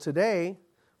Today,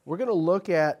 we're going to look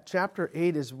at chapter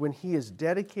 8 is when he is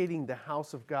dedicating the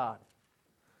house of God.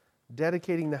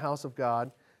 Dedicating the house of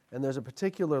God. And there's a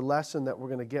particular lesson that we're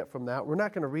going to get from that. We're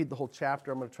not going to read the whole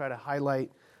chapter. I'm going to try to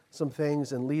highlight some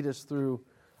things and lead us through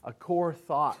a core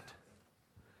thought.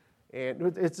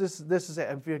 And it's this is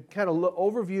if you kind of look,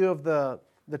 overview of the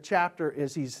chapter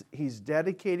is he's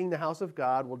dedicating the house of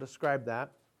God. We'll describe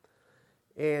that.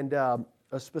 And a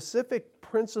specific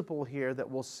principle here that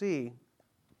we'll see,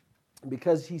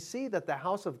 because he see that the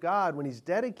house of God, when he's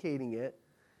dedicating it,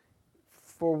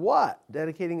 for what?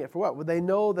 Dedicating it for what? Well, they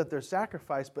know that there's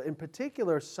sacrifice, but in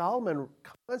particular, Solomon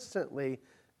constantly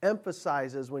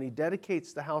emphasizes when he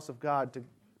dedicates the house of God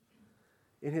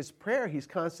in his prayer, he's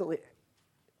constantly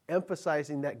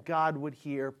emphasizing that God would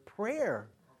hear prayer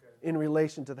in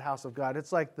relation to the house of God.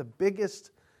 It's like the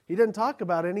biggest, he doesn't talk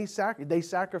about any they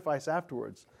sacrifice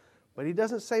afterwards, but he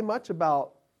doesn't say much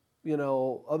about,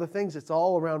 other things. It's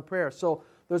all around prayer. So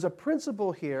there's a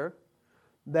principle here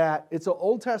that it's an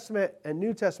Old Testament and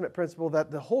New Testament principle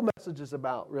that the whole message is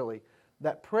about, really.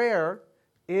 That prayer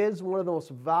is one of the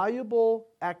most valuable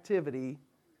activities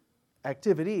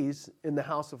in the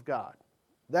house of God.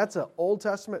 That's an Old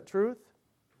Testament truth,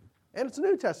 and it's a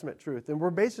New Testament truth. And we're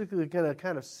basically going to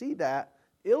kind of see that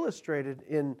illustrated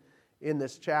in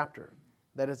this chapter,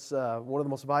 that it's one of the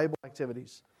most valuable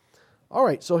activities. All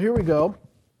right, so here we go.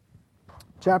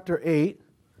 Chapter 8.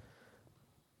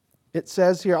 It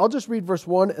says here, I'll just read verse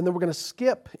 1, and then we're going to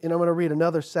skip, and I'm going to read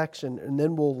another section, and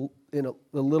then we'll, a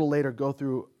little later, go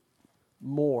through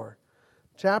more.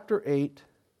 Chapter 8,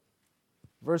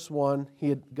 verse 1, he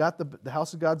had got the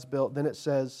house of God's built. Then it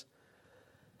says,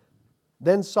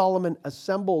 Then Solomon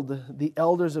assembled the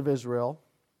elders of Israel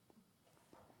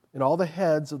and all the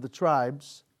heads of the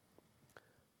tribes,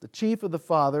 the chief of the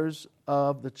fathers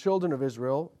of the children of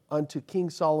Israel, unto King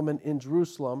Solomon in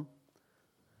Jerusalem,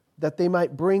 that they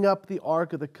might bring up the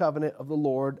ark of the covenant of the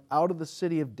Lord out of the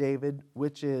city of David,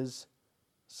 which is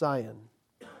Zion.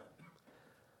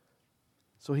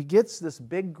 So he gets this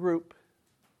big group,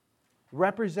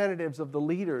 representatives of the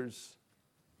leaders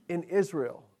in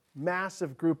Israel,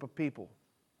 massive group of people.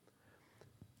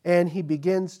 And he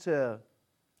begins to,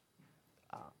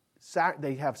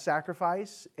 they have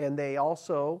sacrifice, and they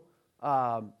also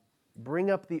bring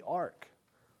up the ark.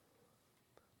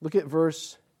 Look at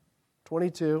verse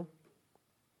 22.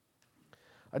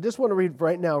 I just want to read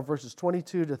right now verses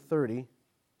 22 to 30.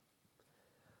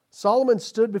 Solomon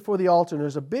stood before the altar, and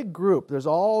there's a big group. There's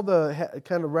all the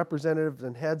kind of representatives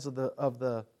and heads of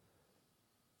the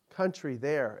country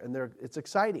there, and it's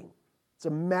exciting. It's a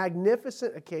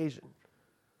magnificent occasion.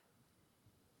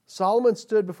 Solomon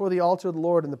stood before the altar of the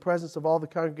Lord in the presence of all the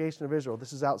congregation of Israel.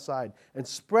 This is outside. And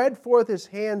spread forth his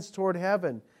hands toward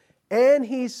heaven. And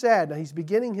he said, now he's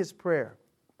beginning his prayer,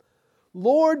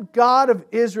 Lord God of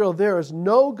Israel, there is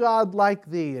no God like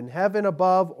thee in heaven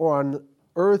above or on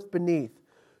earth beneath,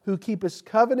 who keepest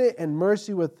covenant and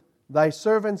mercy with thy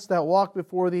servants that walk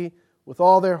before thee with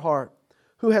all their heart,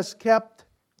 who hast kept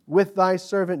with thy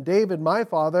servant David my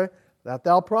father that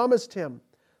thou promised him.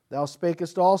 Thou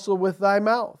spakest also with thy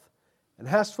mouth, and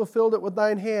hast fulfilled it with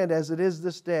thine hand, as it is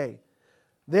this day.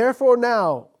 Therefore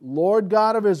now, Lord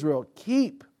God of Israel,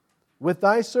 keep with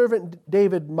thy servant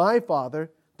David my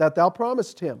father, that thou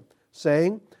promised him,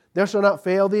 saying, There shall not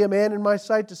fail thee a man in my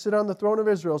sight to sit on the throne of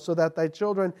Israel, so that thy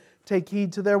children take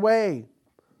heed to their way,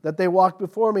 that they walk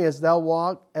before me as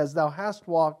thou hast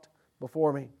walked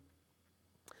before me.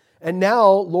 And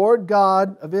now, Lord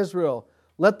God of Israel,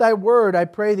 let thy word, I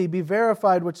pray thee, be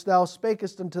verified, which thou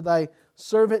spakest unto thy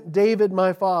servant David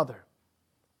my father.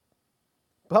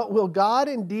 But will God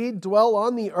indeed dwell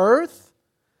on the earth?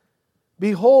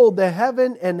 Behold, the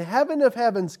heaven and heaven of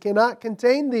heavens cannot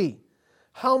contain thee.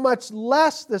 How much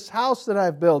less this house that I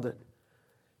have builded?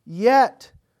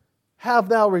 Yet have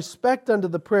thou respect unto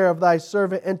the prayer of thy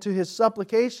servant and to his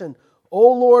supplication,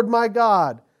 O Lord my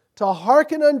God, to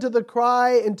hearken unto the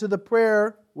cry and to the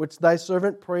prayer which thy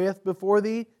servant prayeth before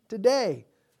thee today,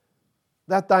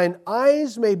 that thine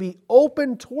eyes may be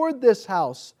open toward this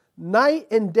house night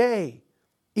and day,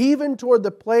 even toward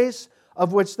the place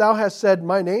of which thou hast said,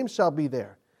 My name shall be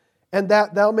there, and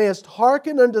that thou mayest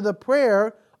hearken unto the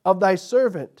prayer of thy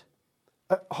servant.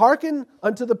 Hearken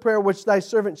unto the prayer which thy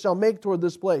servant shall make toward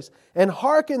this place, and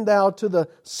hearken thou to the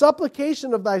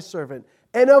supplication of thy servant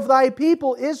and of thy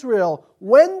people Israel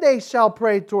when they shall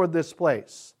pray toward this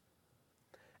place.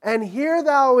 And hear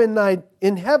thou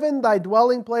in heaven thy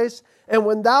dwelling place, and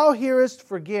when thou hearest,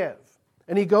 forgive.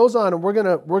 And he goes on, and we're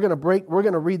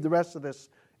gonna read the rest of this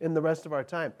in the rest of our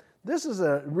time. This is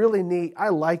a really neat, I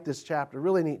like this chapter,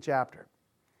 really neat chapter.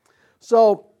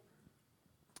 So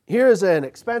Here is an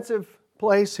expensive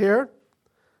place here.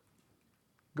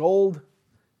 Gold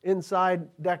inside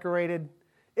decorated.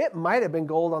 It might have been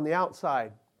gold on the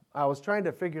outside. I was trying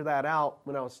to figure that out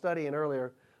when I was studying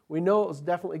earlier. We know it was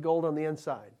definitely gold on the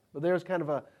inside. But there's kind of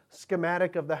a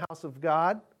schematic of the house of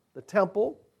God, the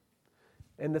temple.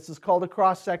 And this is called a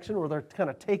cross section, where they're kind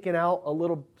of taking out a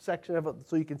little section of it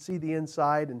so you can see the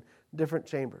inside and different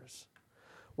chambers.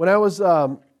 When I was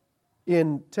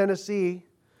in Tennessee,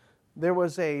 there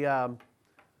was the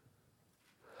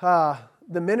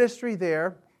ministry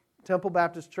there, Temple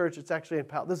Baptist Church. It's actually in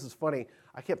Powell. This is funny.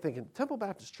 I kept thinking, Temple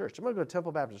Baptist Church. I'm going to go to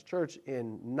Temple Baptist Church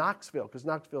in Knoxville, because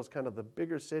Knoxville is kind of the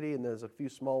bigger city, and there's a few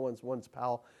small ones. One's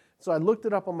Powell. So I looked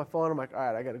it up on my phone. I'm like, all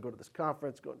right, I got to go to this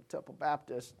conference, go to Temple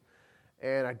Baptist.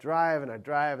 And I drive,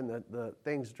 and the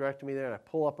thing's directing me there, and I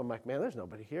pull up. I'm like, man, there's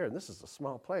nobody here, and this is a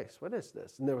small place. What is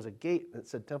this? And there was a gate that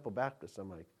said Temple Baptist. I'm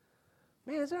like,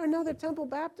 man, is there another Temple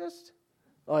Baptist?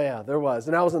 Oh, yeah, there was.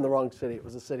 And I was in the wrong city. It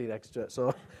was a city next to it.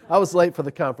 So I was late for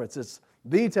the conference. It's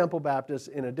the Temple Baptist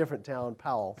in a different town,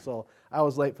 Powell. So I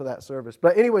was late for that service.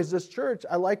 But anyways, this church,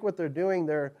 I like what they're doing.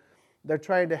 They're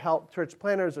trying to help church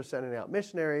planners. They're sending out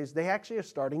missionaries. They actually are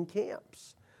starting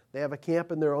camps. They have a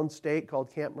camp in their own state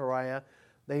called Camp Moriah.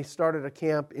 They started a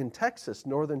camp in Texas,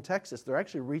 northern Texas. They're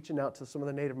actually reaching out to some of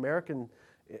the Native American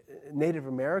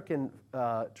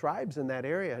tribes in that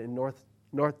area in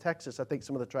North Texas. I think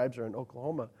some of the tribes are in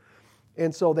Oklahoma.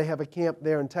 And so they have a camp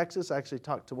there in Texas. I actually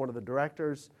talked to one of the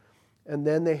directors. And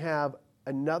then they have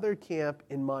another camp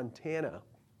in Montana.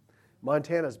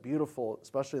 Montana is beautiful,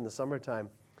 especially in the summertime.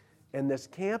 And this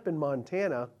camp in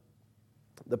Montana,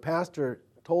 the pastor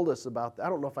told us about. I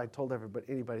don't know if I told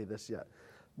anybody this yet,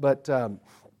 but the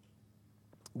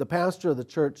pastor of the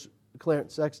church,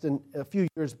 Clarence Sexton, a few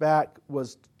years back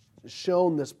was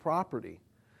shown this property,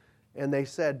 and they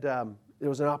said there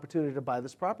was an opportunity to buy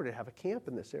this property to have a camp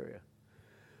in this area.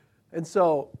 And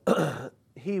so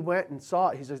he went and saw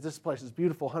it. He says, this place is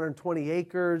beautiful, 120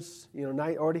 acres,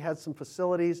 already had some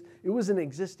facilities. It was an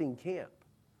existing camp.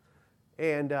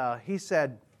 And he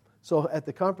said, so at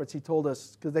the conference, he told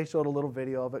us, because they showed a little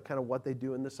video of it, kind of what they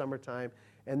do in the summertime.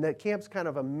 And that camp's kind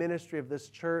of a ministry of this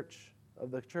church,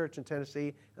 of the church in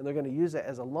Tennessee, and they're going to use it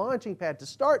as a launching pad to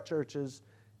start churches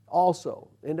also,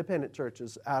 independent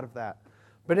churches out of that.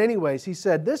 But anyways, he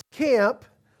said this camp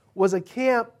was a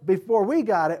camp before we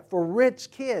got it for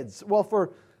rich kids. Well,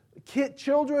 for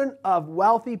children of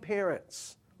wealthy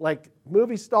parents, like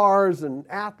movie stars and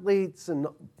athletes and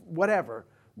whatever,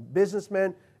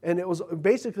 businessmen. And it was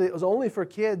only for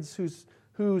kids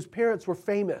whose parents were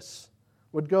famous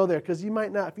would go there, because you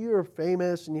might not, if you were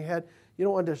famous and you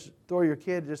don't want to throw your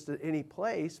kid just at any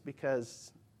place,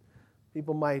 because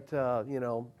people might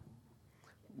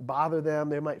bother them,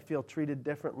 they might feel treated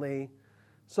differently.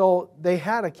 So they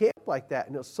had a camp like that,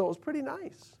 and it was pretty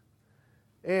nice.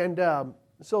 And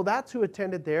so that's who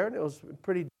attended there, and it was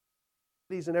pretty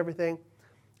and everything.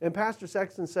 And Pastor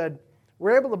Sexton said,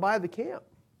 we're able to buy the camp.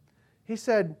 He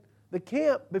said, the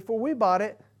camp, before we bought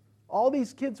it, all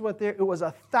these kids went there. It was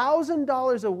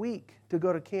 $1,000 a week to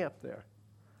go to camp there.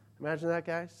 Imagine that,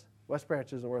 guys. West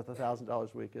Branch isn't worth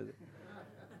 $1,000 a week, is it?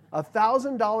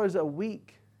 $1,000 a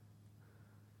week.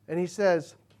 And he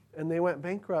says, and they went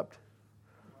bankrupt.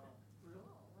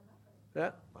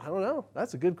 Yeah, I don't know.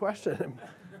 That's a good question.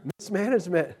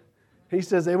 Mismanagement. He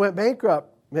says they went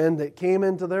bankrupt, and it came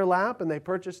into their lap, and they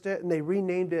purchased it, and they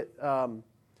renamed it.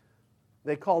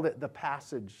 They called it The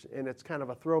Passage, and it's kind of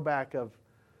a throwback of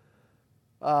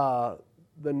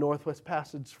the Northwest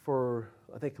Passage for,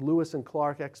 I think, Lewis and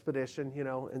Clark expedition,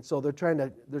 and so they're trying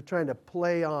to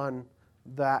play on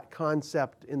that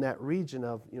concept in that region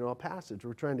of, a passage.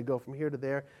 We're trying to go from here to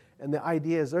there, and the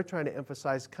idea is they're trying to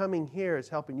emphasize coming here is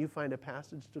helping you find a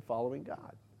passage to following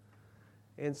God.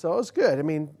 And so it was good. I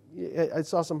mean, I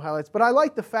saw some highlights, but I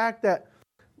like the fact that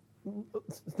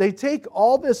they take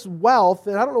all this wealth,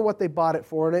 and I don't know what they bought it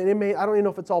for, and I don't even know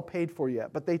if it's all paid for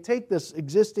yet, but they take this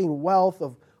existing wealth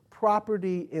of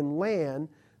property in land,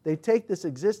 they take this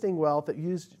existing wealth that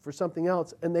used for something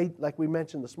else, and they, like we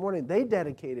mentioned this morning, they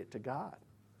dedicate it to God.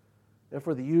 And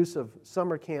for the use of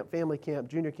summer camp, family camp,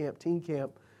 junior camp, teen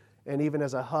camp, and even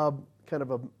as a hub, kind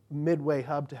of a midway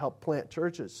hub to help plant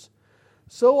churches.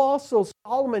 So also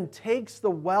Solomon takes the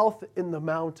wealth in the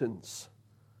mountains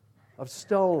of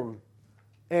stone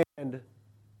and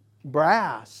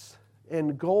brass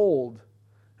and gold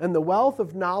and the wealth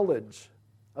of knowledge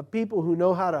of people who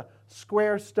know how to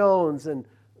square stones, and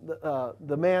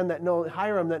the man that knows,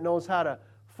 Hiram, that knows how to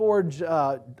forge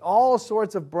all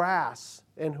sorts of brass,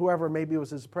 and whoever maybe was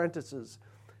his apprentices,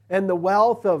 and the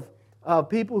wealth of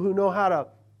people who know how to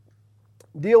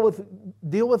deal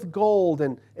with gold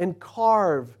and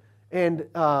carve and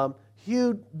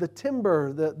hew the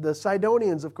timber. The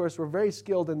Sidonians, of course, were very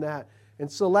skilled in that, in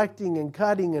selecting and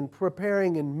cutting and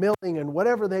preparing and milling and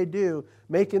whatever they do,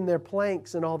 making their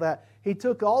planks and all that. He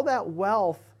took all that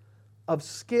wealth of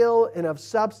skill and of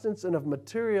substance and of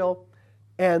material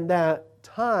and that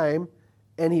time,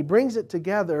 and he brings it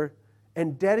together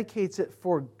and dedicates it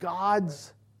for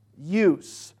God's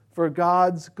use, for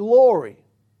God's glory.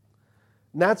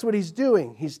 And that's what he's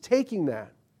doing. He's taking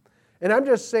that. And I'm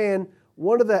just saying,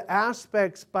 one of the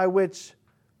aspects by which,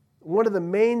 one of the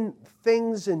main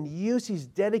things and use he's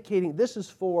dedicating, this is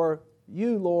for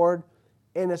you, Lord,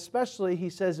 and especially, he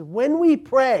says, when we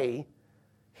pray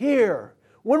here,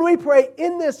 when we pray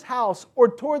in this house or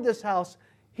toward this house,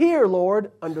 here,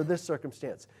 Lord, under this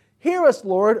circumstance. Hear us,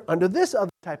 Lord, under this other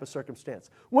type of circumstance.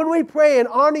 When we pray and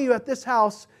honor you at this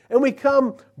house, and we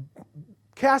come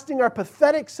casting our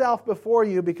pathetic self before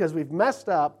you because we've messed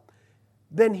up,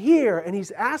 then here, and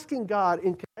he's asking God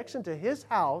in connection to his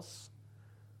house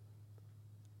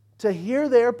to hear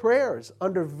their prayers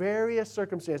under various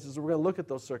circumstances. We're going to look at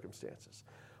those circumstances.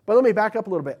 But let me back up a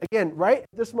little bit. Again, right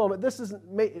at this moment, this isn't...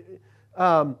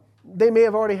 they may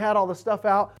have already had all the stuff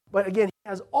out, but again, he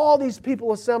has all these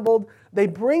people assembled. They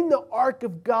bring the Ark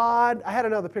of God. I had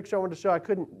another picture I wanted to show. I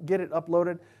couldn't get it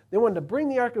uploaded. They wanted to bring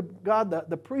the Ark of God.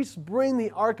 The priests bring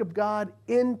the Ark of God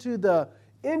into the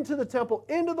temple,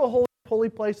 into the holy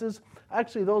places.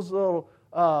 Actually, those little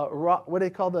what do they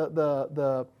call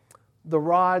the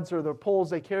rods or the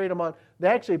poles they carried them on? They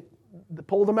actually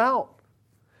pulled them out.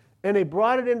 And they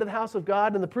brought it into the house of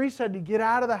God, and the priests had to get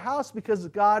out of the house because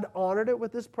God honored it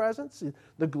with his presence.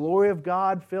 The glory of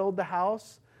God filled the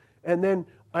house. And then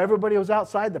everybody was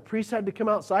outside. The priests had to come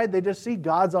outside. They just see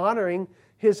God's honoring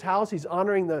his house. He's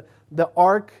honoring the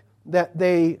ark that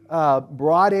they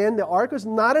brought in. The ark was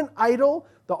not an idol.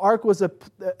 The ark is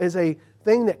a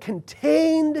thing that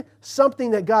contained something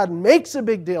that God makes a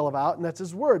big deal about, and that's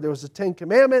his word. There was the Ten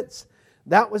Commandments.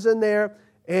 That was in there.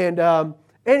 And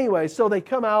anyway, so they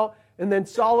come out, and then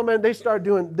Solomon, they start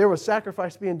doing, there was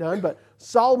sacrifice being done, but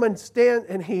Solomon stands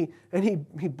and he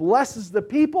blesses the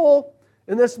people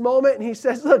in this moment, and he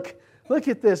says, look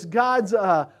at this. God's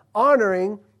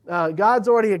honoring, God's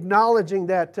already acknowledging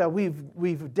that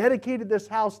we've dedicated this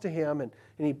house to him, and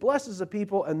he blesses the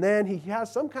people, and then he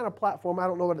has some kind of platform. I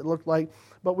don't know what it looked like,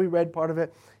 but we read part of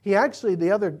it. He actually,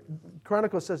 the other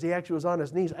chronicle says he actually was on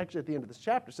his knees. Actually, at the end of this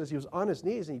chapter, it says he was on his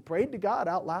knees, and he prayed to God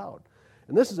out loud.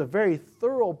 And this is a very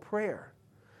thorough prayer.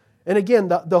 And again,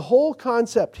 the whole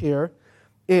concept here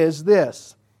is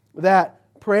this,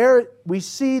 that prayer, we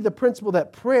see the principle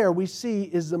that prayer, we see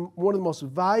is one of the most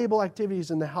valuable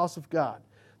activities in the house of God.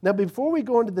 Now, before we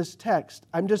go into this text,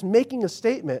 I'm just making a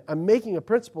statement. I'm making a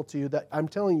principle to you that I'm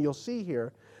telling you you'll see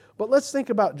here. But let's think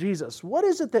about Jesus. What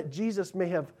is it that Jesus may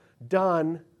have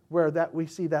done where that we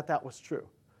see that was true?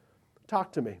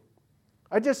 Talk to me.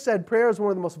 I just said prayer is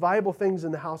one of the most valuable things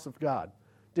in the house of God.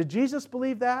 Did Jesus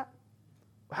believe that?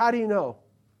 How do you know?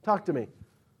 Talk to me.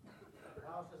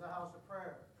 The house is a house of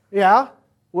prayer. Yeah?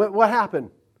 What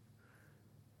happened?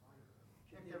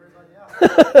 Kicked everybody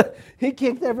out. He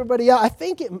kicked everybody out. I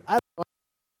don't know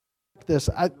this.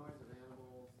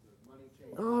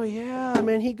 Oh yeah,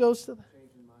 man, he goes to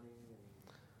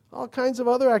all kinds of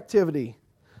other activity.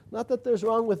 Not that there's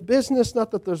wrong with business,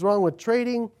 not that there's wrong with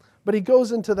trading, but he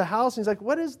goes into the house and he's like,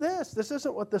 what is this? This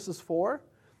isn't what this is for.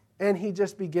 And he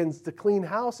just begins to clean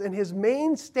house. And his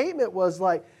main statement was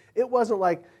like, it wasn't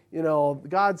like,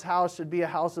 God's house should be a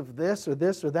house of this or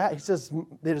that. He says,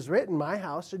 it is written, my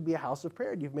house should be a house of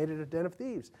prayer. You've made it a den of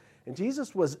thieves. And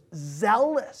Jesus was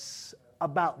zealous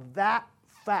about that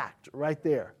fact right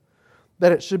there,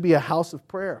 that it should be a house of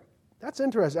prayer. That's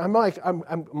interesting. I'm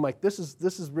like, this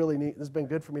is really neat. This has been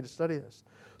good for me to study this.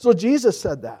 So Jesus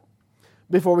said that.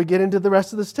 Before we get into the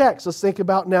rest of this text, let's think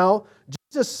about now.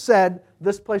 Jesus said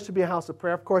this place should be a house of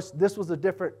prayer. Of course, this was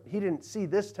he didn't see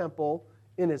this temple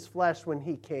in his flesh when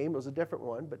he came. It was a different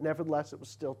one, but nevertheless, it was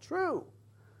still true.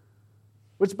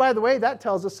 Which, by the way, that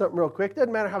tells us something real quick. It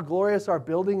doesn't matter how glorious our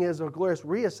building is or glorious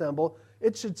reassemble,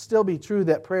 it should still be true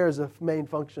that prayer is a main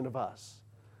function of us.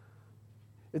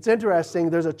 It's interesting,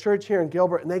 there's a church here in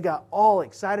Gilbert, and they got all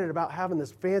excited about having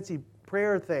this fancy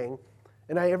prayer thing.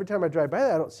 And every time I drive by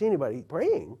that, I don't see anybody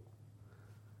praying.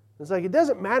 It's like, it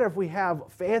doesn't matter if we have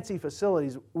fancy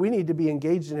facilities. We need to be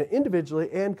engaged in it individually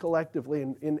and collectively.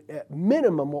 And at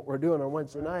minimum, what we're doing on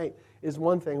Wednesday night is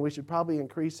one thing. We should probably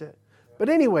increase it. But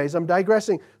anyways, I'm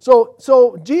digressing.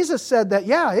 So Jesus said that,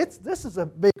 this is a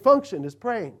big function, is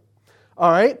praying.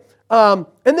 All right? And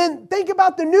then think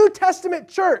about the New Testament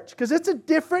church, because it's a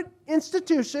different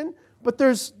institution. but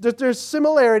there's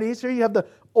similarities. Here you have the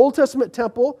Old Testament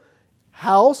temple,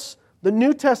 house, the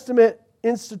New Testament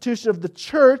institution of the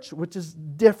church, which is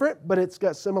different, but it's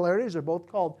got similarities. They're both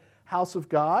called house of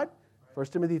God. 1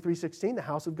 Timothy 3:16, the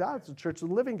house of God. It's the church of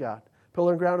the living God,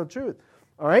 pillar and ground of truth.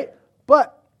 All right?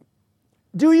 But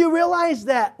do you realize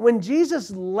that when Jesus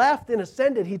left and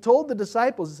ascended, he told the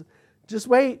disciples, just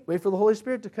wait for the Holy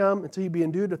Spirit to come until you be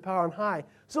endued with power on high.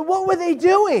 So what were they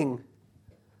doing?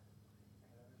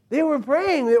 They were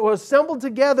praying. It was assembled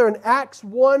together in Acts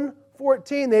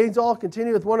 1:14. They all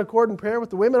continued with one accord in prayer with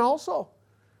the women also.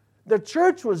 The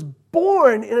church was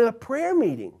born in a prayer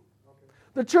meeting.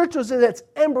 The church was in its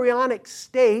embryonic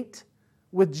state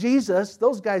with Jesus.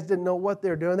 Those guys didn't know what they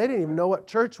were doing. They didn't even know what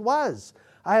church was.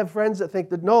 I have friends that think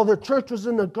that, no, the church was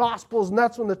in the Gospels, and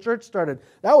that's when the church started.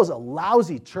 That was a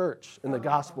lousy church in the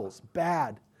Gospels.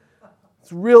 Bad.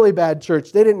 It's really bad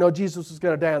church. They didn't know Jesus was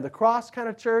going to die on the cross kind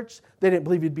of church. They didn't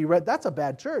believe he'd be read. That's a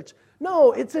bad church.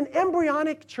 No, it's an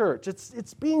embryonic church.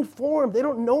 It's being formed. They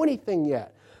don't know anything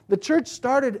yet. The church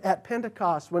started at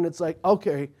Pentecost when it's like,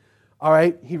 okay, all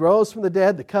right, he rose from the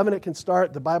dead. The covenant can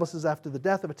start. The Bible says after the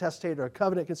death of a testator, a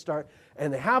covenant can start.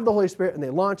 And they have the Holy Spirit and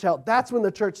they launch out. That's when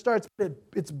the church starts. But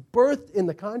it's birthed in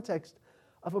the context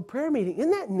of a prayer meeting. Isn't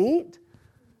that neat?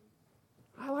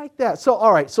 I like that. So,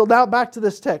 all right, so now back to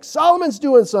this text. Solomon's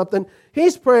doing something.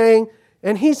 He's praying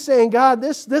and he's saying, God,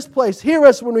 this place, hear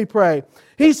us when we pray.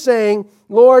 He's saying,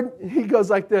 Lord, he goes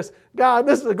like this, God,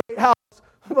 this is a great house,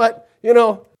 but,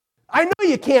 I know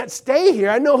you can't stay here.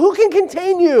 I know who can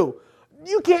contain you.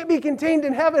 You can't be contained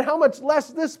in heaven, how much less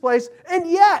this place. And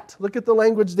yet, look at the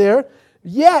language there.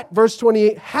 Yet, verse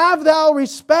 28, have thou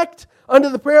respect unto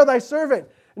the prayer of thy servant.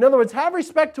 In other words, have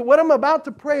respect to what I'm about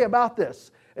to pray about this.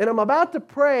 And I'm about to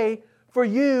pray for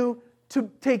you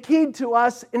to take heed to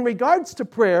us in regards to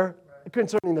prayer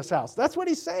concerning this house. That's what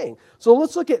he's saying. So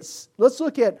let's look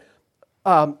at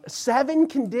 7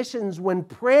 conditions when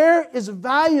prayer is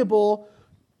valuable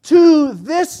to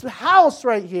this house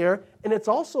right here. And it's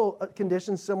also a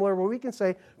condition similar where we can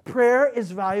say prayer is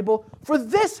valuable for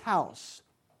this house.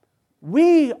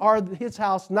 We are his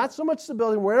house, not so much the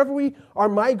building. Wherever we are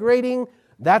migrating,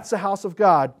 that's the house of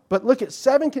God. But look at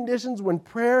 7 conditions when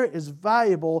prayer is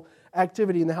valuable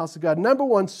activity in the house of God. Number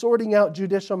 1, sorting out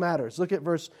judicial matters. Look at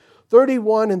verse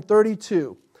 31 and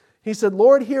 32. He said,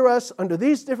 Lord, hear us under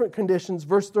these different conditions.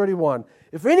 Verse 31,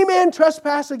 if any man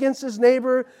trespass against his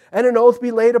neighbor, and an oath be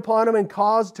laid upon him and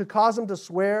cause him to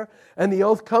swear, and the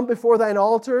oath come before thine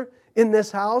altar in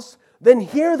this house, then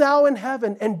hear thou in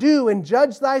heaven, and do and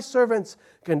judge thy servants,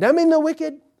 condemning the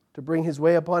wicked to bring his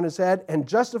way upon his head, and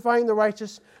justifying the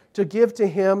righteous to give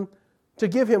him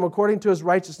according to his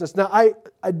righteousness. Now,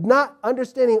 I'm not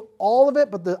understanding all of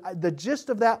it, but the gist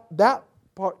of that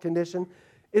part condition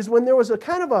is when there was a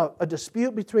kind of a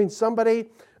dispute between somebody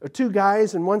or 2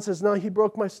 guys, and one says, no, he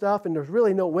broke my stuff, and there's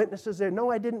really no witnesses there.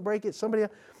 No, I didn't break it. Somebody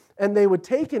else. And they would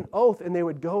take an oath, and they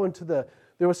would go into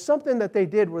there was something that they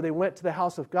did where they went to the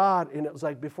house of God, and it was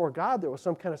like before God, there was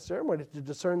some kind of ceremony to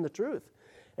discern the truth.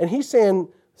 And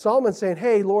Solomon's saying,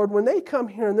 hey, Lord, when they come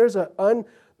here and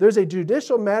there's a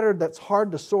judicial matter that's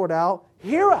hard to sort out,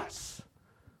 hear us.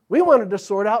 We wanted to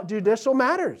sort out judicial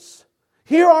matters.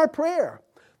 Hear our prayer.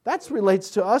 That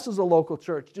relates to us as a local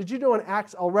church. Did you know in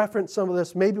Acts, I'll reference some of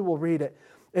this, maybe we'll read it.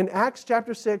 In Acts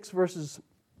chapter 6,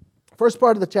 first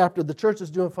part of the chapter, the church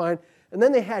is doing fine, and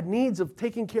then they had needs of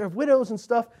taking care of widows and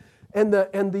stuff, and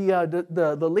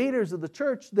the leaders of the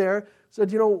church there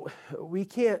said, we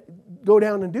can't go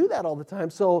down and do that all the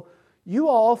time, so you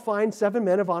all find 7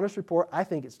 men of honest report. I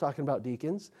think it's talking about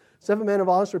deacons. 7 men of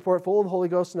honest report, full of the Holy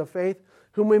Ghost and of faith,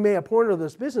 whom we may appoint to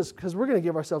this business, because we're going to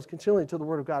give ourselves continually to the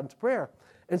Word of God and to prayer.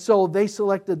 And so they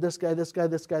selected this guy, this guy,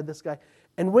 this guy, this guy.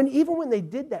 And even when they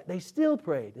did that, they still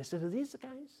prayed. They said, are these the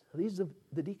guys? Are these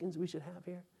the deacons we should have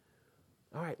here?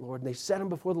 All right, Lord. And they set them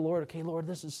before the Lord. Okay, Lord,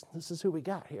 this is who we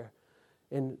got here.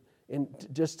 And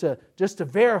just to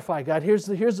verify, God, here's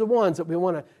the ones that we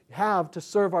want to have to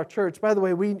serve our church. By the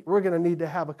way, we're going to need to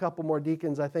have a couple more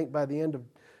deacons, I think, by the end of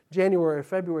January or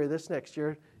February this next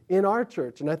year in our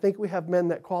church. And I think we have men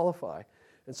that qualify.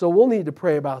 And so we'll need to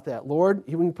pray about that. Lord,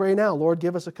 we can pray now. Lord,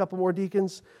 give us a couple more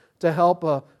deacons to help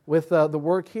with the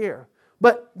work here.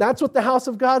 But that's what the house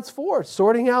of God's for,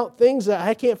 sorting out things that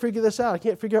I can't figure this out. I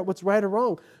can't figure out what's right or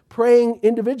wrong. Praying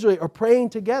individually or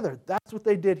praying together. That's what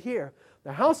they did here.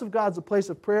 The house of God's a place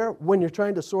of prayer when you're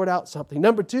trying to sort out something.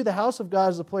 Number 2, the house of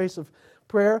God is a place of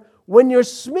prayer when you're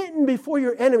smitten before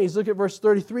your enemies. Look at verse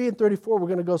 33 and 34. We're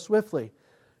going to go swiftly.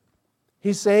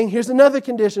 He's saying, here's another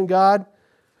condition, God.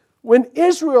 When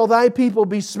Israel, thy people,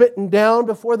 be smitten down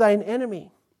before thine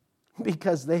enemy,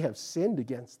 because they have sinned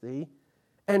against thee,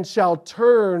 and shall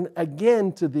turn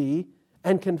again to thee,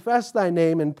 and confess thy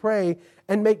name, and pray,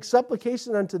 and make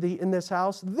supplication unto thee in this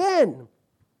house, then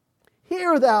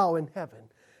hear thou in heaven,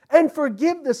 and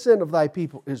forgive the sin of thy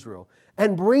people Israel,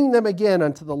 and bring them again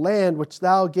unto the land which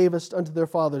thou gavest unto their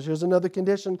fathers. Here's another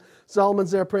condition.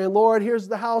 Solomon's there praying, Lord, here's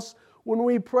the house when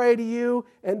we pray to you,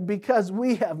 and because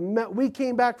we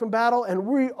came back from battle, and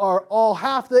we are all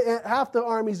half the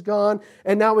army's gone,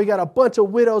 and now we got a bunch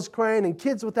of widows crying and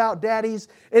kids without daddies,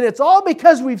 and it's all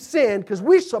because we've sinned, because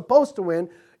we're supposed to win.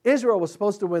 Israel was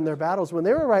supposed to win their battles. When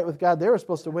they were right with God, they were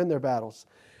supposed to win their battles.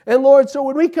 And Lord, so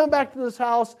when we come back to this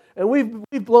house and we've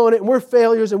blown it and we're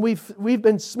failures and we've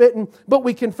been smitten, but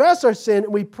we confess our sin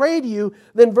and we pray to you,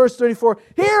 then verse 34,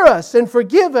 hear us and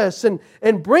forgive us and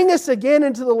bring us again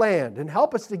into the land and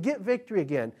help us to get victory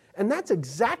again. And that's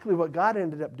exactly what God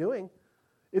ended up doing.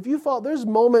 If you follow, there's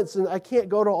moments, and I can't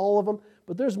go to all of them,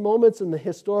 but there's moments in the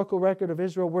historical record of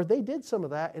Israel where they did some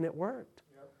of that and it worked.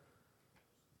 Yep.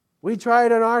 We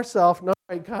tried it ourselves. No,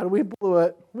 God, we blew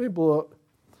it.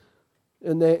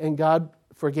 And God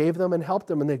forgave them and helped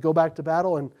them, and they go back to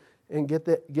battle and get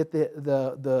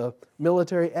the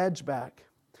military edge back.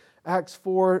 Acts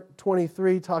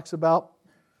 4:23 talks about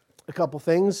a couple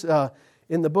things.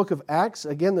 In the book of Acts,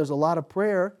 again, there's a lot of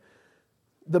prayer.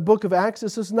 The book of Acts,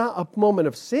 this is not a moment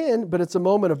of sin, but it's a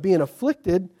moment of being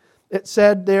afflicted. It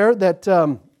said there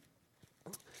that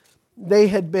they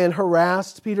had been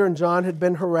harassed. Peter and John had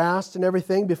been harassed and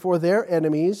everything before their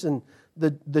enemies, and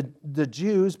the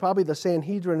Jews, probably the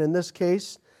Sanhedrin in this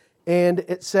case. And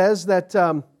it says that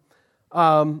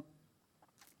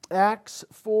Acts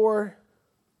 4,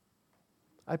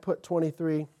 I put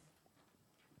 23.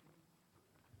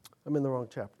 I'm in the wrong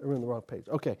chapter. I'm in the wrong page.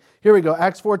 Okay, here we go.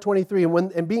 Acts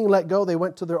 4:23. And being let go, they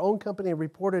went to their own company and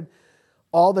reported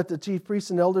all that the chief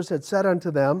priests and elders had said unto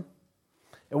them.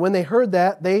 And when they heard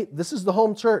that, this is the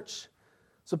home church.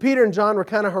 So Peter and John were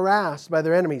kind of harassed by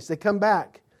their enemies. They come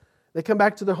back. They come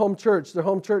back to their home church. Their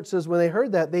home church says when they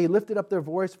heard that, they lifted up their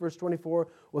voice, verse 24,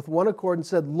 with one accord and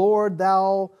said, Lord,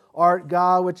 thou art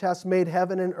God, which hast made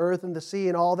heaven and earth and the sea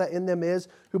and all that in them is,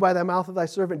 who by the mouth of thy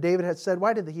servant David had said,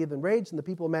 why did the heathen rage and the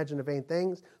people imagine the vain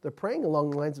things? They're praying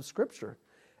along the lines of Scripture.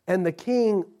 And the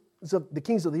kings of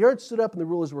the earth stood up, and the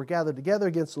rulers were gathered together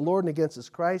against the Lord and against his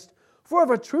Christ. For of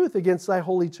a truth against thy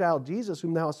holy child Jesus,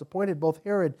 whom thou hast appointed, both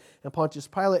Herod and Pontius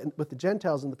Pilate with the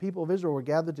Gentiles and the people of Israel were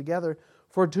gathered together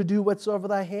for to do whatsoever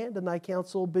thy hand and thy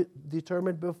counsel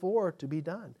determined before to be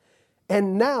done.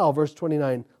 And now, verse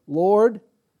 29, Lord,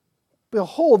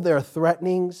 behold their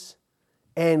threatenings,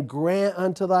 and grant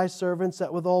unto thy servants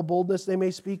that with all boldness they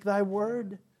may speak thy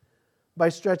word, by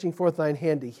stretching forth thine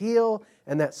hand to heal,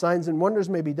 and that signs and wonders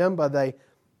may be done by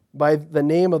the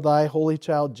name of thy holy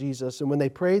child Jesus. And when they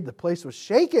prayed, the place was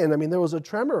shaken. I mean, there was a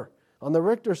tremor on the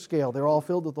Richter scale. They were all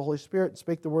filled with the Holy Spirit and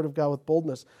spake the word of God with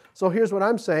boldness. So here's what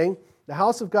I'm saying. The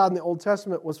house of God in the Old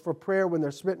Testament was for prayer when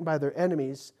they're smitten by their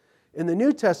enemies. In the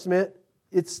New Testament,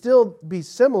 it'd still be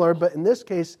similar, but in this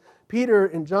case, Peter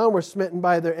and John were smitten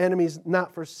by their enemies,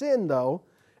 not for sin, though.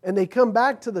 And they come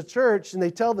back to the church, and they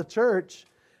tell the church,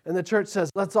 and the church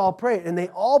says, let's all pray. And they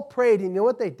all prayed, and you know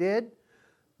what they did?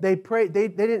 They prayed. They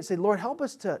didn't say, Lord, help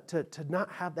us to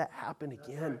not have that happen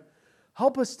again.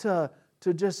 Help us to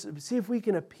just see if we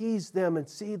can appease them and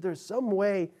see if there's some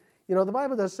way. You know, the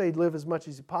Bible does say live as much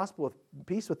as possible with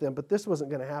peace with them, but this wasn't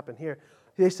going to happen here.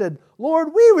 They said,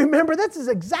 Lord, we remember this is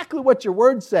exactly what your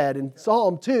word said in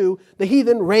Psalm 2. The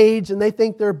heathen rage and they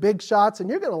think they're big shots, and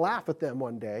you're going to laugh at them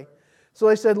one day. So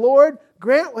they said, Lord,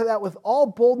 grant that with all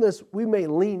boldness we may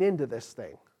lean into this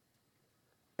thing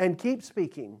and keep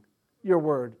speaking your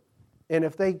word. And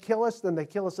if they kill us, then they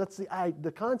kill us. That's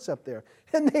the concept there.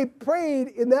 And they prayed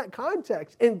in that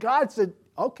context. And God said,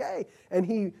 okay. And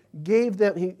he gave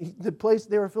them, the place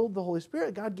they were filled with the Holy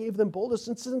Spirit, God gave them boldness.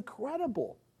 It's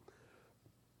incredible.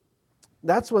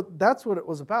 That's what it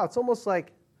was about. It's almost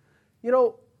like, you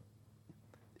know,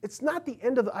 it's not the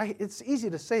end of it's easy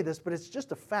to say this, but it's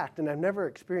just a fact, and I've never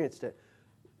experienced it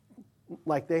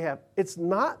like they have. It's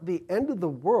not the end of the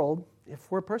world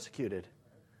if we're persecuted.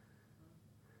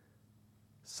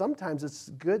 Sometimes it's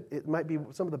good. It might be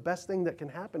some of the best thing that can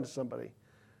happen to somebody.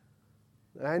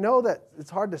 And I know that it's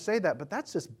hard to say that, but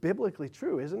that's just biblically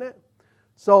true, isn't it?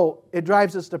 So it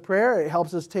drives us to prayer. It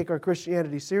helps us take our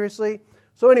Christianity seriously.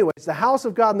 So anyways, the house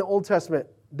of God in the Old Testament,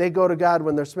 they go to God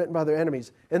when they're smitten by their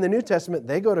enemies. In the New Testament,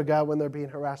 they go to God when they're being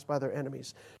harassed by their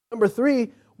enemies. Number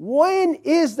 3, when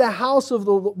is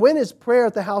prayer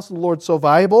at the house of the Lord so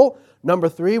valuable? Number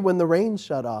 3, when the rain's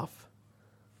shut off.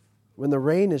 When the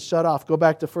rain is shut off. Go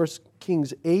back to 1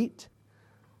 Kings 8,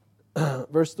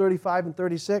 verse 35 and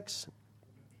 36.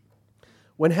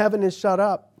 when heaven is shut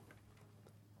up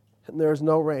and there is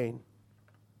no rain,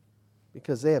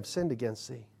 because they have sinned against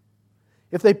thee.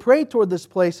 If they pray toward this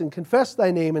place and confess thy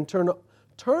name and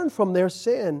turn from their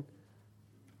sin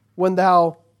when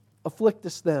thou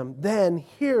afflictest them, then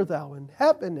hear thou in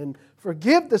heaven and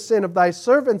forgive the sin of thy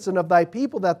servants and of thy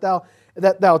people, that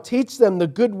thou teach them the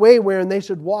good way wherein they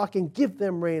should walk, and give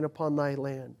them rain upon thy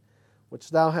land, which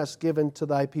thou hast given to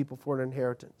thy people for an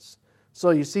inheritance.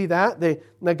 So you see that?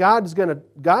 God's going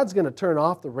to turn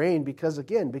off the rain because of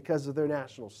their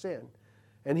national sin.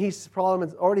 And he's probably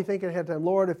already thinking ahead of time,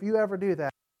 Lord, if you ever do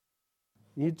that,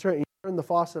 you turn the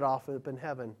faucet off up in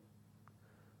heaven,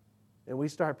 and we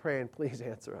start praying, please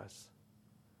answer us.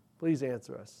 Please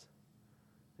answer us.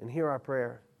 And hear our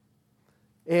prayer.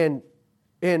 And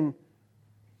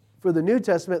for the New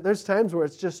Testament, there's times where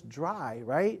it's just dry,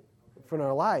 right? For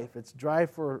our life. It's dry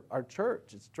for our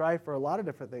church. It's dry for a lot of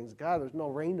different things. God, there's no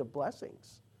rain of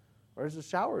blessings. Where's the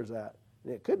showers at?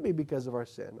 And it could be because of our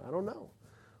sin. I don't know.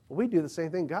 But we do the same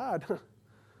thing. God,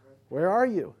 where are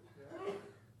you?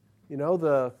 You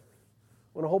know,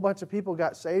 when a whole bunch of people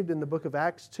got saved in the book of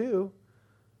Acts 2,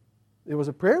 there was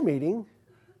a prayer meeting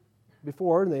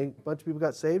before, and a bunch of people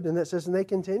got saved, and it says, and they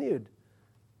continued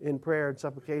in prayer and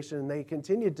supplication, and they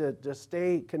continued to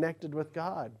stay connected with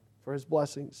God for His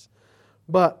blessings.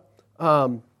 But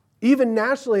even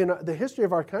nationally, in the history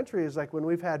of our country is like when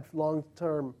we've had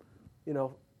long-term,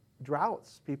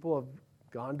 droughts, people have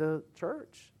gone to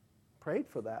church, prayed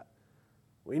for that.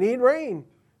 We need rain.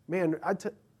 Man,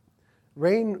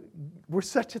 rain, we're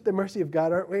such at the mercy of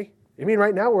God, aren't we? I mean,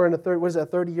 right now we're in a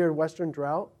 30-year Western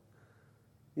drought.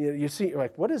 You see,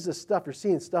 like, what is this stuff? You're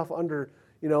seeing stuff under,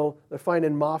 they're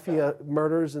finding mafia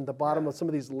murders in the bottom of some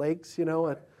of these lakes,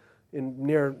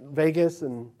 near Vegas,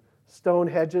 and stone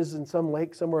hedges in some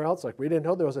lake somewhere else. Like, we didn't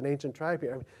know there was an ancient tribe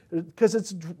here. Because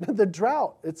it's the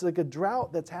drought. It's like a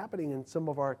drought that's happening in some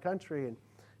of our country. And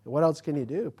what else can you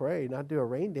do? Pray, not do a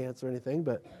rain dance or anything,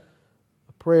 but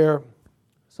a prayer.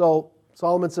 So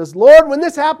Solomon says, Lord, when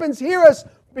this happens, hear us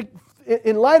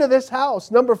in light of this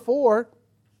house. Number 4,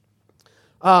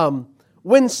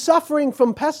 when suffering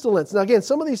from pestilence. Now again,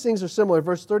 some of these things are similar.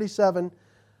 Verse 37,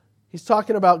 he's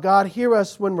talking about God, hear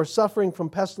us when we're suffering from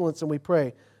pestilence and we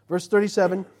pray. Verse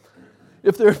 37,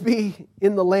 if there be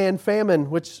in the land famine,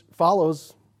 which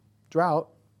follows drought,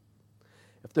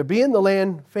 if there be in the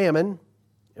land famine,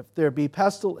 if there be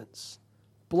pestilence,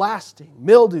 blasting,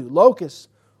 mildew, locusts,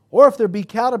 or if there be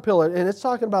caterpillar, and it's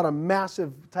talking about a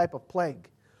massive type of plague,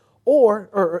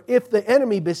 or if the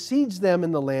enemy besiege them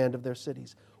in the land of their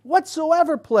cities,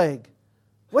 whatsoever plague,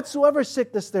 whatsoever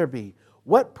sickness there be,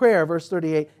 what prayer, verse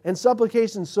 38, and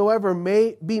supplication soever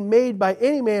may be made by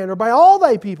any man or by all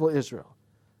thy people Israel.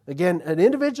 Again, an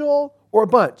individual or a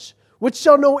bunch, which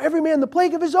shall know every man the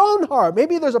plague of his own heart.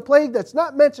 Maybe there's a plague that's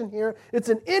not mentioned here. It's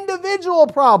an individual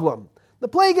problem. The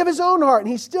plague of his own heart.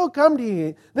 And he still come to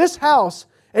you, this house,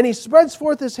 and he spreads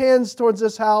forth his hands towards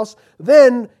this house.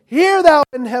 Then hear thou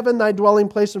in heaven thy dwelling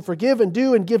place, and forgive and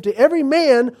do and give to every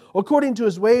man according to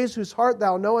his ways, whose heart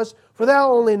thou knowest. For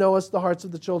thou only knowest the hearts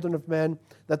of the children of men,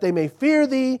 that they may fear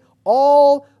thee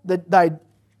all the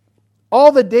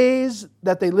days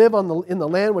that they live in the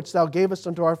land which thou gavest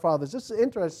unto our fathers. This is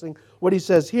interesting what he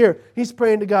says here. He's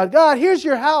praying to God. God, here's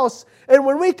your house. And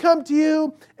when we come to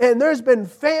you and there's been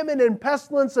famine and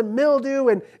pestilence and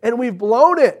mildew and we've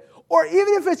blown it, or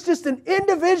even if it's just an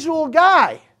individual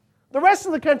guy, the rest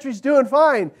of the country's doing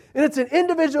fine, and it's an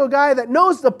individual guy that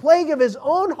knows the plague of his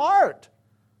own heart,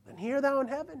 then hear thou in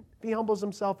heaven. He humbles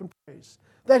himself and prays,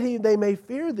 that they may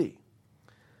fear thee.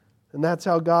 And that's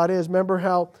how God is. Remember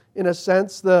how, in a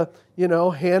sense,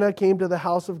 Hannah came to the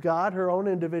house of God, her own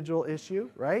individual issue,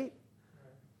 right?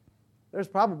 There's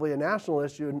probably a national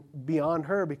issue beyond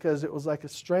her, because it was like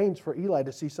strange for Eli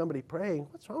to see somebody praying.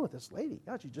 What's wrong with this lady?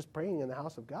 God, she's just praying in the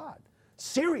house of God.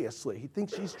 Seriously, he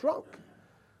thinks she's drunk.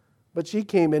 But she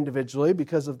came individually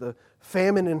because of the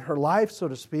famine in her life, so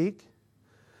to speak.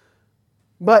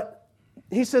 But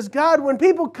he says, God, when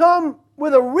people come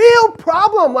with a real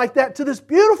problem like that to this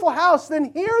beautiful house,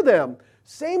 then hear them.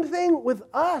 Same thing with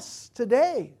us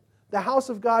today, the house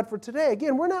of God for today.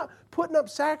 Again, we're not putting up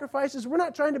sacrifices. We're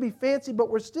not trying to be fancy, but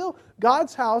we're still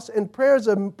God's house, and prayer is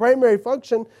a primary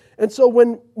function. And so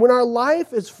when our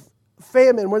life is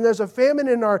famine, when there's a famine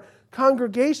in our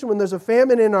congregation, when there's a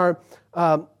famine in our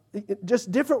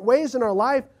just different ways in our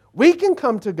life, we can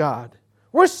come to God.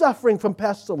 We're suffering from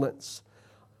pestilence.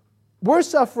 We're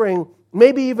suffering,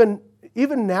 maybe even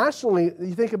nationally.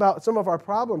 You think about some of our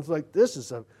problems, like this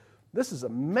is a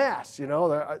mess.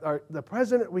 The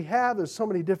president we have, there's so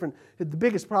many different. The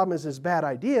biggest problem is his bad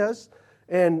ideas,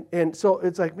 and so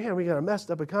it's like, man, we got a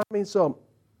messed up economy. So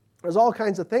There's all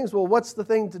kinds of things. Well, what's the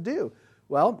thing to do?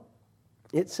 Well,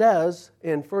 it says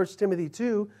in 1 Timothy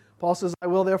 2, Paul says, I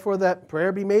will therefore that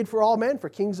prayer be made for all men, for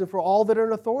kings and for all that are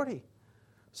in authority.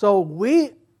 So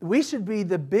we should be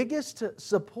the biggest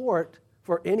support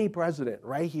for any president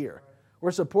right here.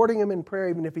 We're supporting him in prayer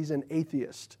even if he's an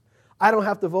atheist. I don't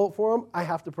have to vote for him. I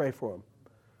have to pray for him.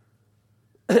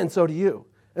 And so do you.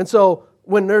 And so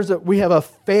when we have a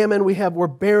famine, we're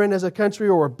barren as a country,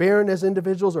 or we're barren as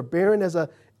individuals, or barren as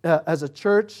a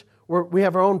church, where we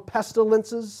have our own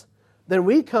pestilences, then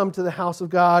we come to the house of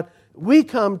God. We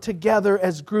come together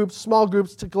as groups, small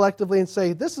groups, to collectively and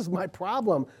say, this is my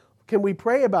problem. Can we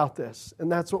pray about this?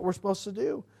 And that's what we're supposed to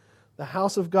do. The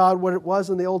house of God, what it was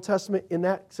in the Old Testament, in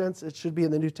that sense, it should be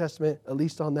in the New Testament, at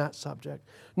least on that subject.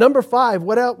 Number 5,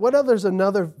 what other's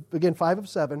another, again, 5 of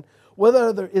 7,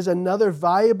 whether there is another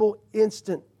valuable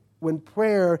instant when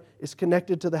prayer is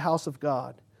connected to the house of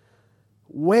God.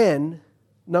 When,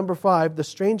 number 5, the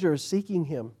stranger is seeking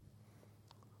him.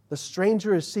 The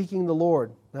stranger is seeking the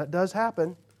Lord. That does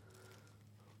happen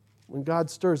when God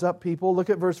stirs up people. Look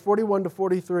at verse 41 to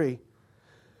 43.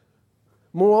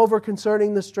 Moreover,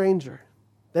 concerning the stranger,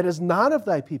 that is not of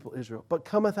thy people Israel, but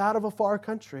cometh out of a far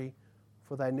country,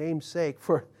 for thy name's sake,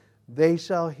 for they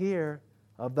shall hear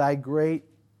of thy great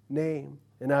name,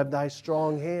 and of thy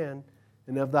strong hand,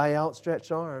 and of thy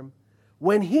outstretched arm.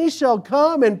 When he shall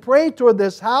come and pray toward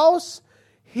this house,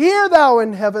 hear thou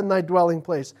in heaven thy dwelling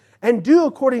place, and do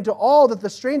according to all that the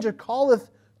stranger calleth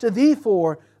to thee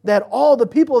for, that all the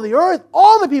people of the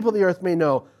earth may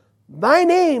know thy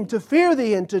name, to fear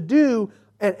thee, and to do,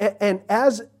 and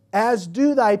as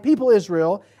do thy people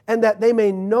Israel, and that they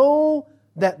may know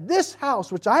that this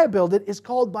house which I have builded is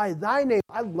called by thy name.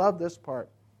 I love this part.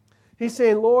 He's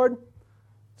saying, Lord,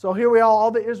 so here we are,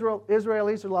 all the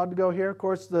Israelis are allowed to go here. Of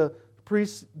course, the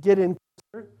priests get in.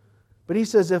 But he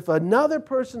says, if another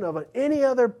person of any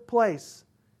other place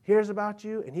hears about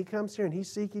you, and he comes here and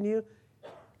he's seeking you,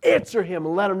 answer him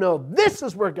and let him know this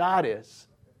is where God is.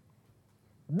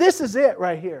 This is it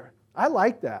right here. I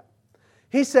like that.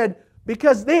 He said,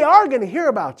 because they are going to hear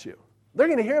about you. They're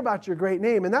going to hear about your great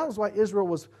name. And that was why Israel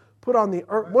was put on the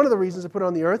earth, one of the reasons they put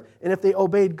on the earth. And if they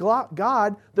obeyed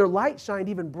God, their light shined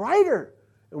even brighter.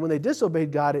 And when they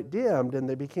disobeyed God, it dimmed, and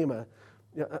they became a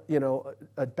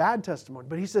bad testimony.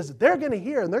 But he says they're going to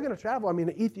hear, and they're going to travel. I mean,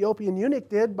 the Ethiopian eunuch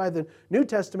did by the New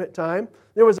Testament time.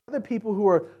 There was other people who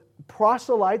were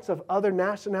proselytes of other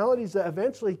nationalities that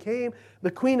eventually came.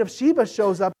 The Queen of Sheba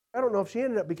shows up. I don't know if she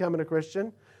ended up becoming a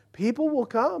Christian. People will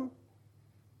come.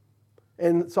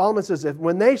 And Solomon says,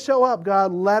 when they show up,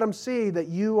 God, let them see that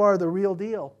you are the real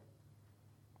deal.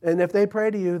 And if they pray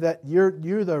to you, that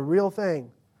you're the real thing.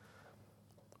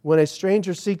 When a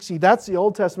stranger seeks you, that's the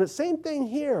Old Testament. Same thing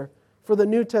here for the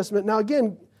New Testament. Now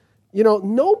again,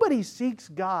 nobody seeks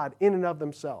God in and of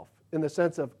themselves, in the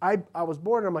sense of, I was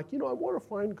born and I'm like, I want to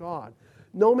find God.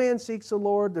 No man seeks the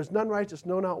Lord. There's none righteous,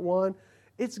 no, not one.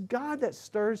 It's God that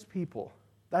stirs people.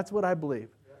 That's what I believe.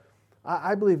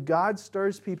 I believe God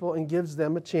stirs people and gives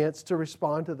them a chance to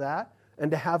respond to that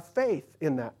and to have faith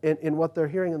in that, in what they're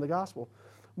hearing in the gospel.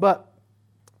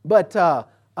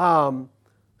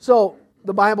 So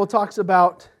the Bible talks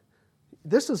about,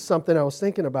 this is something I was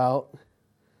thinking about,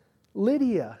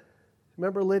 Lydia.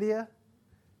 Remember Lydia?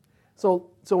 So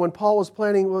when Paul was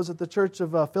was at the church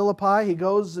of Philippi, he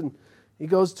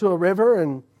goes to a river,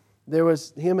 and there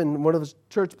was him and one of his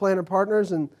church planter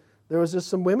partners, and there was just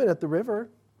some women at the river,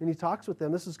 and he talks with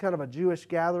them. This is kind of a Jewish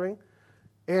gathering,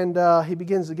 and he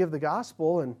begins to give the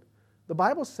gospel, and the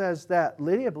Bible says that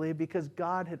Lydia believed because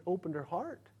God had opened her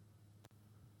heart,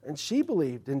 and she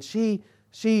believed, and she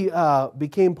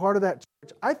became part of that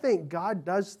church. I think God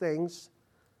does things.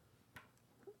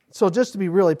 So just to be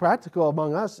really practical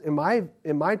among us, in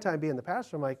my time being the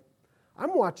pastor, I'm like,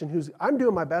 I'm watching I'm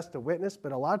doing my best to witness,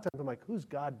 but a lot of times I'm like, who's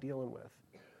God dealing with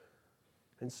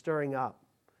and stirring up?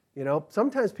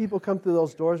 Sometimes people come through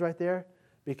those doors right there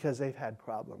because they've had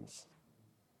problems.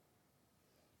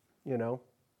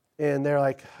 And they're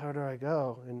like, how do I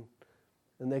go? And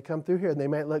they come through here, and they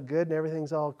might look good, and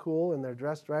everything's all cool, and they're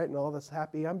dressed right, and all this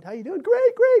happy. How you doing?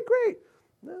 Great.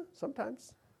 No,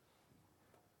 sometimes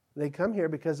they come here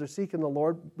because they're seeking the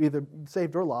Lord, either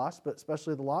saved or lost, but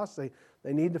especially the lost. They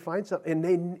need to find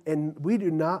something, and we do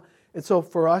not. And so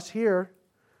for us here,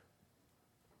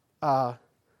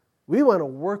 we want to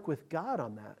work with God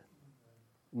on that,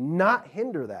 not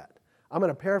hinder that. I'm going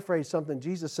to paraphrase something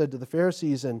Jesus said to the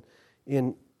Pharisees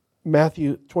in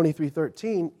Matthew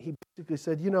 23:13. He basically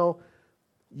said,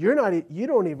 you're not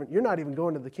even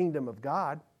going to the kingdom of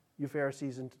God, you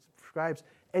Pharisees and scribes,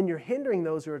 and you're hindering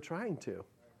those who are trying to.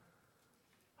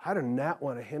 I do not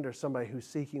want to hinder somebody who's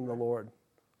seeking the Lord,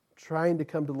 trying to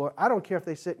come to the Lord. I don't care if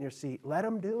they sit in your seat. Let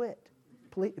them do it.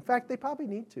 Please. In fact, they probably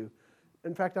need to.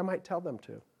 In fact, I might tell them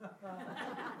to.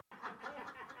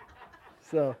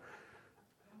 So,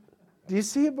 do you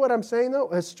see what I'm saying, though?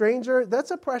 A stranger,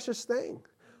 that's a precious thing.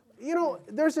 You know,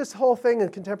 there's this whole thing in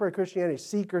contemporary Christianity,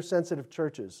 seeker-sensitive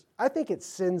churches. I think it's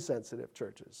sin-sensitive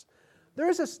churches. There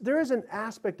is an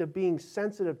aspect of being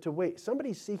sensitive to, wait,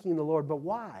 somebody's seeking the Lord, but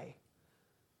why?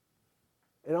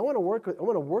 And I want to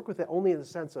work with it only in the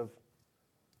sense of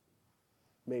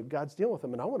maybe God's dealing with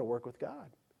them, and I want to work with God.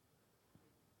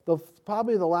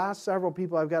 Probably the last several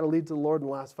people I've got to lead to the Lord in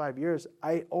the last 5 years,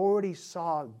 I already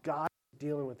saw God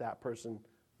dealing with that person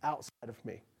outside of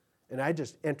me. And I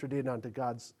just entered in onto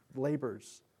God's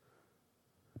labors.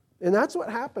 And that's what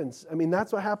happens. I mean,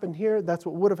 that's what happened here. That's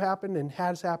what would have happened and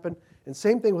has happened. And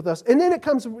same thing with us. And then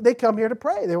they come here to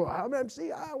pray. They want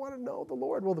to know the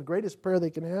Lord. Well, the greatest prayer they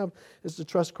can have is to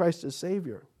trust Christ as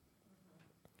Savior.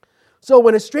 So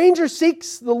when a stranger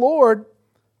seeks the Lord,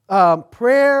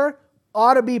 prayer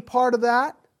ought to be part of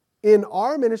that. In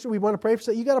our ministry, we want to pray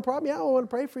for you. Got a problem? Yeah, I want to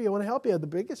pray for you. I want to help you. The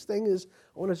biggest thing is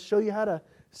I want to show you how to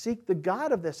seek the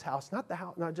God of this house, not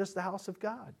just the house of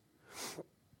God.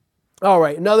 All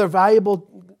right, another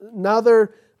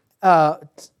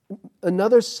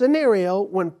scenario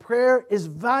when prayer is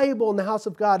valuable in the house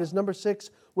of God is number 6,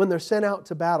 when they're sent out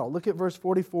to battle. Look at verse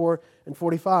 44 and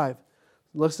 45.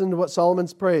 Listen to what Solomon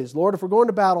prays. Lord, if we're going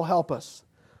to battle, help us.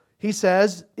 He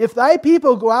says, if thy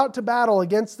people go out to battle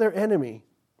against their enemy,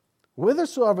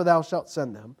 whithersoever thou shalt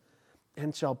send them,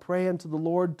 and shall pray unto the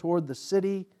Lord toward the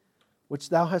city which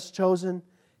thou hast chosen,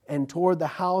 and toward the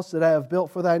house that I have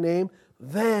built for thy name,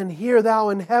 then hear thou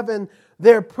in heaven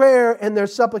their prayer and their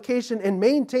supplication, and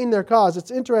maintain their cause.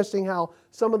 It's interesting how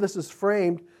some of this is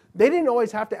framed. They didn't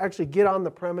always have to actually get on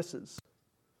the premises.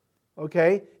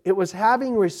 Okay? It was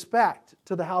having respect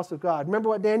to the house of God. Remember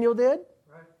what Daniel did?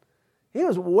 Right. He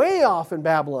was way off in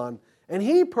Babylon. And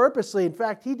he purposely, in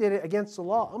fact, he did it against the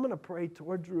law. I'm going to pray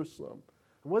toward Jerusalem.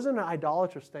 It wasn't an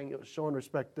idolatrous thing. It was showing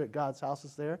respect that God's house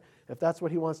is there. If that's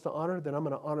what he wants to honor, then I'm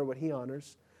going to honor what he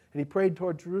honors. And he prayed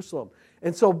toward Jerusalem.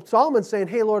 And so Solomon's saying,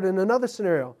 hey, Lord, in another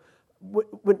scenario,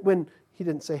 when he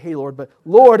didn't say, hey, Lord, but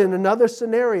Lord, in another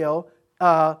scenario,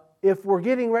 if we're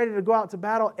getting ready to go out to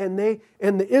battle and the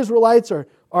Israelites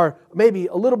are maybe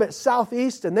a little bit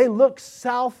southeast and they look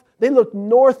south, they look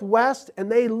northwest,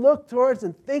 and they look towards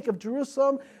and think of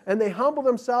Jerusalem, and they humble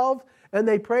themselves and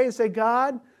they pray and say,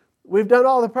 God, we've done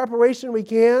all the preparation we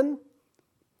can.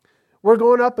 We're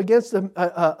going up against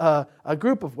a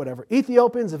group of whatever.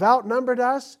 Ethiopians have outnumbered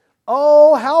us.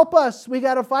 Oh, help us. We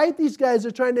got to fight these guys.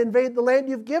 They're trying to invade the land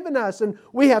you've given us, and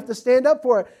we have to stand up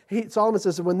for it. Solomon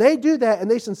says, when they do that and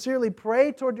they sincerely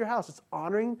pray toward your house, it's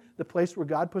honoring the place where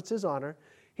God puts his honor.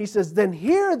 He says, then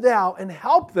hear thou and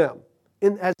help them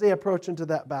as they approach into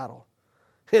that battle.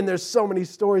 And there's so many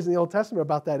stories in the Old Testament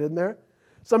about that, isn't there?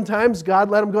 Sometimes God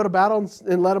let them go to battle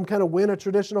and let them kind of win a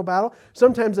traditional battle.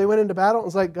 Sometimes they went into battle and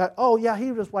it's like, God, oh yeah,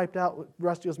 he just wiped out,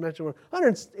 Rusty was mentioning,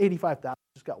 185,000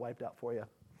 just got wiped out for you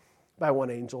by one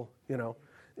angel, you know.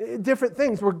 Different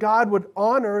things where God would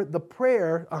honor the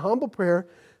prayer, a humble prayer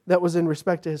that was in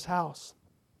respect to his house.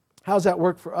 How's that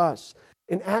work for us?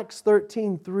 In Acts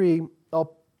 13:3,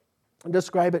 I'll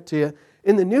describe it to you.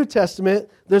 In the New Testament,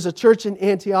 there's a church in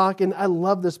Antioch, and I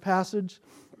love this passage.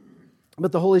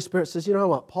 But the Holy Spirit says, you know, I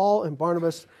want Paul and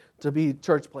Barnabas to be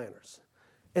church planners.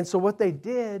 And so what they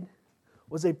did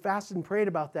was they fasted and prayed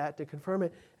about that to confirm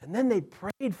it. And then they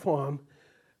prayed for them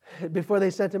before they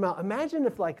sent them out. Imagine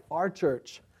if like our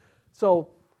church. So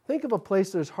think of a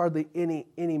place there's hardly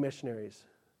any missionaries.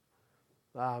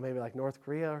 Maybe like North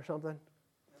Korea or something.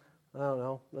 I don't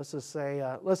know. Let's just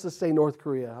say North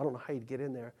Korea. I don't know how you'd get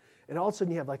in there. And all of a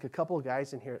sudden you have like a couple of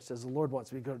guys in here that says, the Lord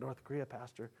wants me to go to North Korea,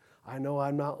 Pastor. I know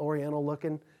I'm not Oriental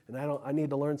looking, and I need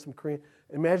to learn some Korean.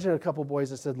 Imagine a couple of boys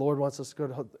that said, Lord wants us to go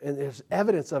to, and there's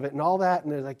evidence of it and all that,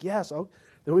 and they're like, yes. Oh.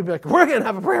 Then we'd be like, we're going to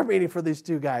have a prayer meeting for these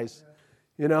two guys.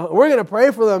 You know, we're going to pray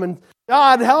for them, and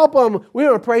God help them. We're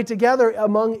going to pray together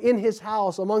in his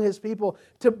house, among his people,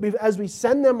 as we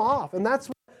send them off. And that's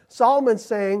what Solomon's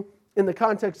saying in the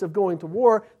context of going to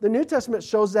war. The New Testament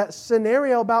shows that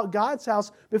scenario about God's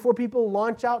house before people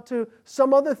launch out to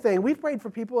some other thing. We've prayed for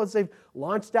people as they've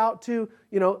launched out to,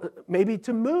 maybe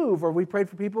to move, or we prayed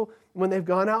for people when they've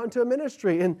gone out into a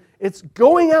ministry. And it's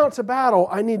going out to battle.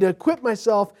 I need to equip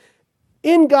myself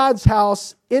in God's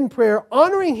house, in prayer,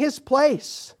 honoring his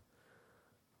place.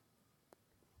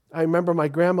 I remember my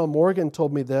grandma Morgan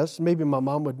told me this. Maybe my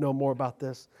mom would know more about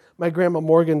this. My grandma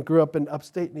Morgan grew up in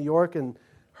upstate New York, and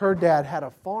her dad had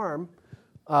a farm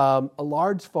a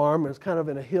large farm. It was kind of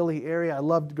in a hilly area. I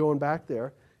loved going back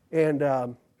there. And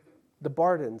the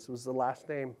Bardens was the last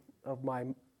name of my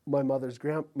mother's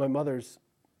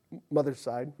mother's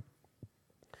side.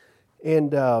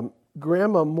 And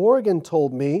Grandma Morgan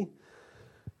told me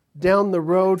down the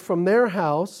road from their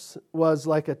house was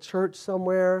like a church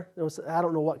somewhere. It was, I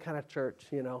don't know what kind of church,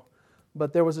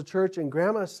 but there was a church, and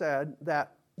Grandma said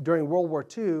that during World War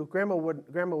II, Grandma would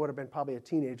have been probably a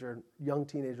young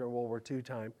teenager in World War II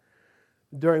time.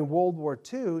 During World War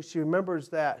II, she remembers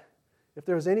that if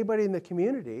there was anybody in the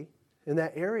community, in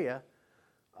that area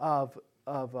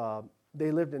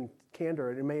they lived in Candor,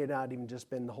 and it may have not even just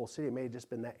been the whole city, it may have just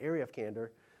been that area of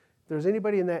Candor. If there was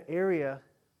anybody in that area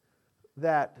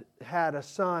that had a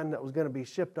son that was going to be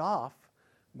shipped off,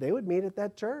 they would meet at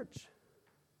that church.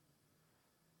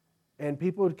 And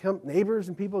people would come, neighbors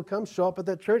and people would come, show up at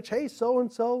that church. Hey,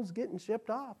 so-and-so's getting shipped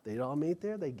off. They'd all meet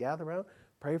there. They'd gather around,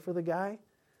 pray for the guy.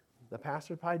 The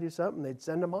pastor would probably do something. They'd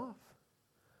send him off.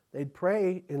 They'd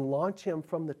pray and launch him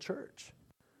from the church.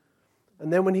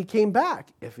 And then when he came back,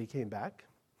 if he came back,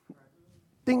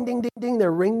 ding, ding, ding, ding, they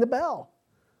ring the bell.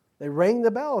 They rang the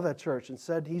bell of that church and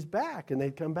said he's back. And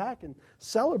they'd come back and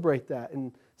celebrate that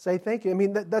and say thank you. I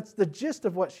mean, that's the gist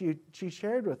of what she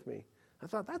shared with me. I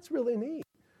thought, that's really neat.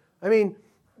 I mean,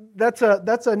 that's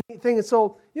a neat thing. And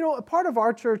so, a part of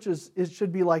our church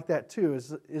should be like that too,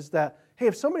 is that, hey,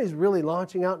 if somebody's really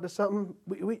launching out into something,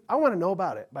 I want to know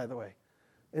about it, by the way.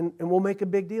 And we'll make a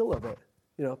big deal of it,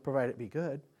 provided it be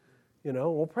good.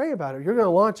 We'll pray about it. You're going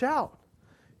to launch out.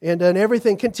 And then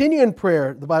everything, continue in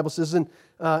prayer, the Bible says, and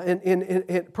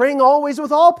praying always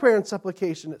with all prayer and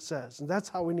supplication, it says. And that's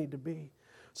how we need to be.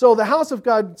 So the house of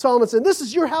God, Solomon said, this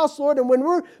is your house, Lord, and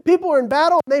when people are in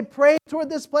battle, they pray toward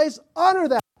this place, honor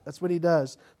that. That's what he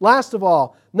does. Last of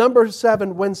all, number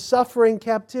 7, when suffering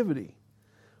captivity.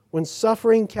 When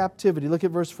suffering captivity. Look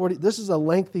at verse 40. This is a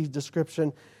lengthy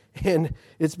description, and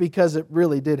it's because it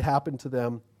really did happen to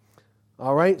them.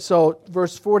 All right, so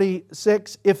verse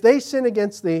 46, if they sin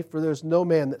against thee, for there is no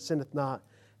man that sinneth not,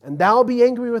 and thou be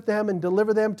angry with them and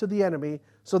deliver them to the enemy,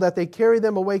 so that they carry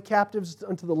them away captives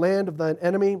unto the land of thine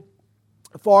enemy,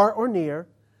 far or near.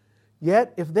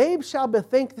 Yet if they shall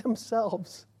bethink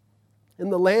themselves in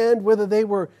the land whither they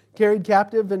were carried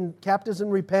captives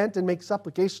and repent and make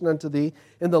supplication unto thee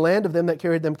in the land of them that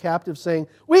carried them captive, saying,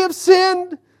 we have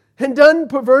sinned and done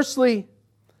perversely.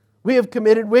 We have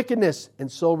committed wickedness,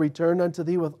 and so return unto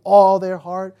thee with all their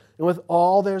heart and with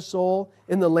all their soul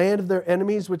in the land of their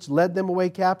enemies, which led them away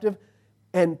captive,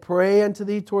 and pray unto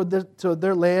thee toward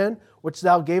their land, which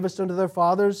thou gavest unto their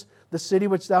fathers, the city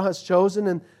which thou hast chosen,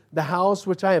 and the house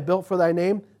which I have built for thy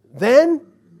name. Then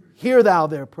hear thou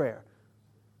their prayer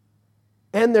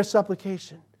and their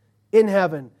supplication in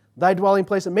heaven, thy dwelling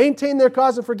place, and maintain their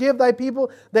cause, and forgive thy people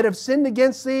that have sinned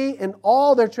against thee, and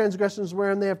all their transgressions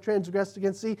wherein they have transgressed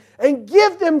against thee, and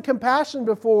give them compassion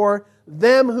before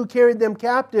them who carried them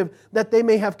captive, that they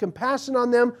may have compassion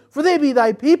on them, for they be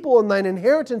thy people and thine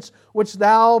inheritance, which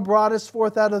thou broughtest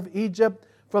forth out of Egypt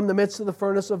from the midst of the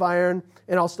furnace of iron.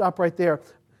 And I'll stop right there.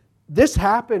 This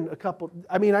happened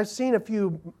I've seen a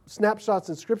few snapshots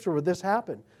in Scripture where this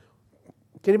happened.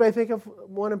 Can anybody think of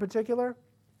one in particular?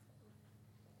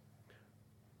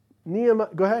 Nehemiah,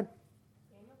 go ahead.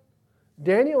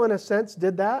 Daniel, in a sense,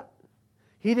 did that.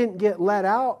 He didn't get let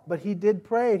out, but he did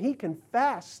pray, and he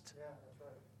confessed. Yeah,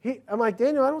 that's right. I'm like,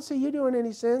 Daniel, I don't see you doing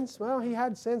any sins. Well, he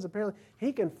had sins, apparently.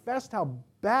 He confessed how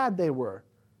bad they were.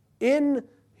 In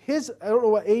his, I don't know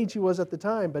what age he was at the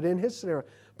time, but in his scenario.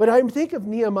 But I think of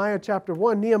Nehemiah chapter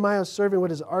 1. Nehemiah is serving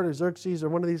what is Artaxerxes, or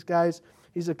one of these guys.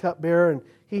 He's a cupbearer, and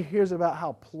he hears about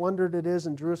how plundered it is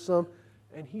in Jerusalem,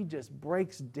 and he just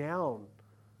breaks down.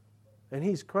 And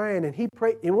he's crying, and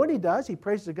and what he does, he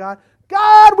prays to God.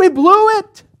 God, we blew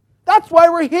it. That's why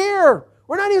we're here.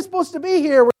 We're not even supposed to be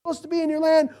here. We're supposed to be in your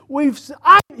land.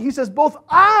 He says,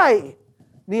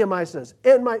 Nehemiah says,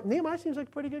 Nehemiah seems like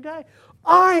a pretty good guy.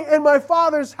 I and my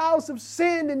father's house have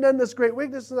sinned and done this great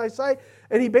wickedness in thy sight.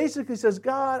 And he basically says,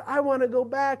 God, I want to go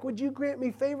back. Would you grant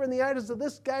me favor in the eyes of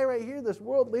this guy right here, this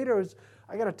world leader?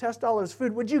 I got to test all his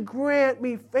food. Would you grant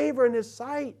me favor in his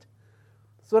sight?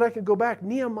 So that I could go back.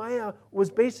 Nehemiah was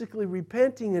basically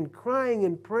repenting and crying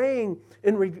and praying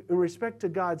in respect to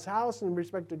God's house and in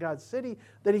respect to God's city,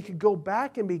 that he could go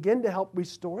back and begin to help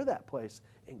restore that place.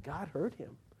 And God heard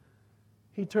him.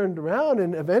 He turned around,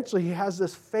 and eventually he has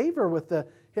this favor with the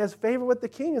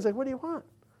king. He's like, what do you want?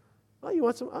 Oh, you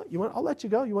want some? I'll let you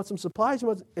go. You want some supplies?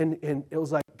 And it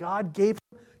was like God gave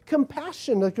him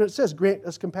compassion. Like it says, grant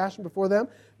us compassion before them.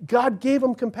 God gave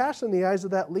him compassion in the eyes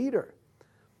of that leader.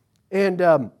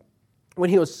 And when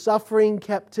he was suffering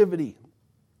captivity,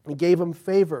 He gave them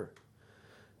favor.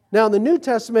 Now, in the New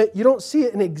Testament, you don't see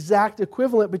an exact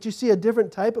equivalent, but you see a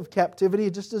different type of captivity.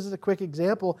 Just as a quick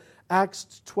example,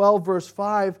 Acts 12, verse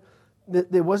 5,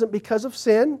 it wasn't because of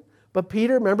sin, but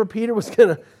Peter, remember Peter was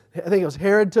going to, I think it was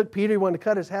Herod took Peter, he wanted to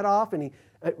cut his head off, and he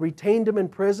retained him in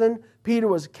prison. Peter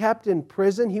was kept in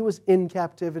prison. He was in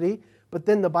captivity. But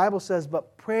then the Bible says,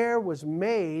 but prayer was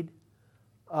made,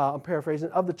 I'm paraphrasing,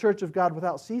 of the church of God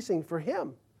without ceasing for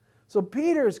him. So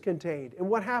Peter is contained. And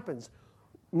what happens?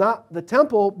 Not the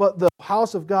temple, but the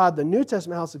house of God, the New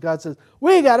Testament house of God says,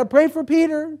 we got to pray for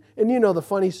Peter. And you know the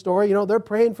funny story. You know, they're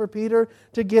praying for Peter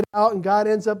to get out, and God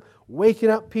ends up waking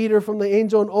up Peter from the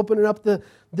angel and opening up the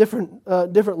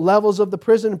different levels of the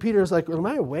prison. And Peter's like, am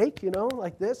I awake? You know,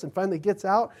 like this. And finally gets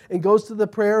out and goes to the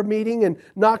prayer meeting and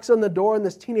knocks on the door. And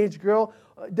this teenage girl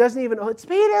doesn't even, it's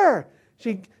Peter.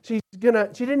 She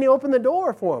didn't even open the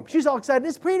door for him. She's all excited.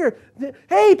 It's Peter.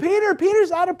 Hey,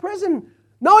 Peter's out of prison.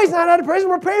 No, he's not out of prison.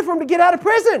 We're praying for him to get out of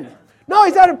prison. No,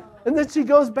 he's out of... And then she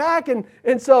goes back, and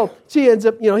so she ends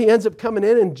up, he ends up coming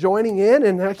in and joining in,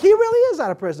 and he really is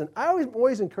out of prison. I'm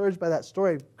always encouraged by that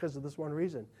story because of this one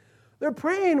reason. They're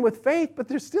praying with faith, but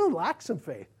they still lack some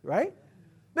faith, right?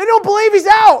 They don't believe he's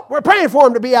out. We're praying for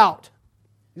him to be out.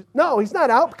 No, he's not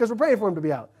out because we're praying for him to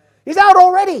be out. He's out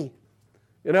already,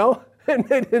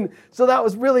 And so that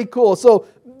was really cool. So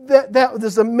that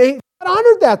was amazing. God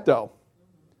honored that, though.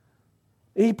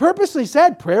 He purposely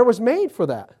said prayer was made for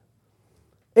that.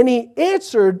 And he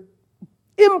answered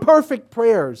imperfect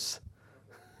prayers.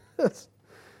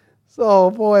 So,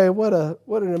 boy, what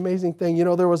an amazing thing.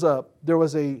 There was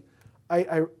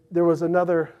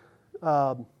another,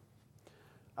 I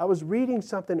was reading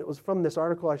something, it was from this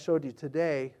article I showed you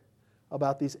today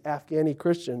about these Afghani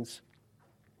Christians.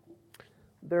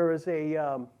 There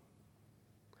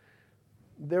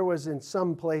was in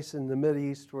some place in the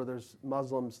Mideast where there's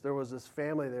Muslims, there was this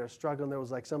family there struggling. There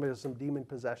was like somebody with some demon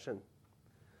possession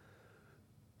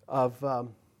of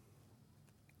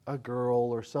a girl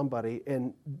or somebody.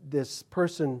 And this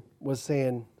person was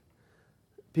saying,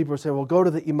 people were saying, well, go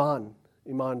to the imam.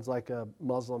 Imam's like a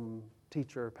Muslim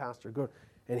teacher, pastor. Go.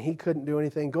 And he couldn't do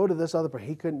anything. Go to this other person.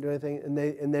 He couldn't do anything.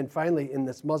 And then finally in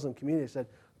this Muslim community said,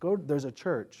 there's a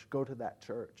church. Go to that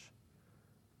church.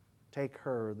 Take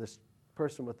her, this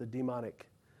person with the demonic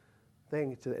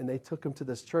thing, and they took him to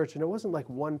this church. And it wasn't like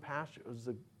one pastor. It was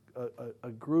a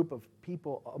group of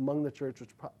people among the church,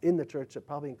 in the church that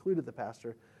probably included the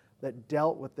pastor, that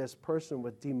dealt with this person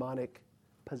with demonic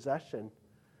possession.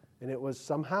 And it was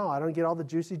somehow, I don't get all the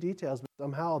juicy details, but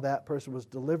somehow that person was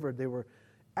delivered. They were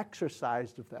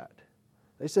exorcised of that.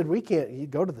 They said, you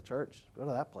go to the church, go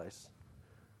to that place.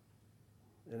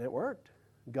 And it worked.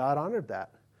 God honored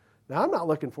that. Now, I'm not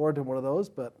looking forward to one of those,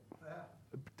 but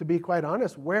to be quite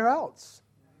honest, where else?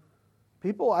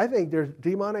 People, I think there's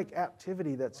demonic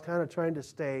activity that's kind of trying to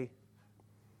stay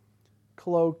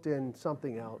cloaked in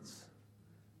something else.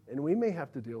 And we may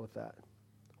have to deal with that.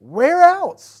 Where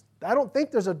else? I don't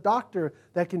think there's a doctor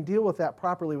that can deal with that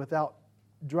properly without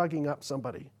drugging up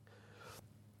somebody.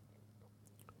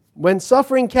 When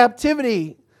suffering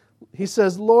captivity, he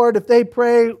says, Lord, if they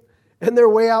pray and they're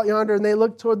way out yonder and they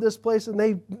look toward this place and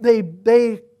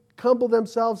they humble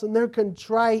themselves and they're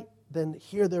contrite, then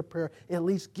hear their prayer. At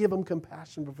least give them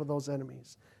compassion for those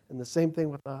enemies. And the same thing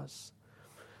with us.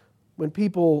 When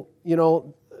people,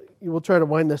 we'll try to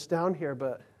wind this down here,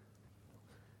 but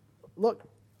look,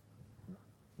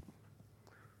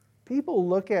 people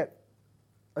look at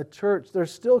a church,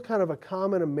 there's still kind of a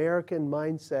common American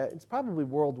mindset. It's probably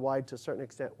worldwide to a certain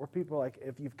extent, where people are like,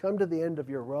 if you've come to the end of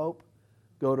your rope,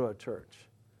 go to a church.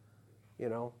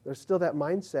 There's still that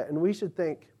mindset. And we should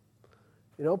think,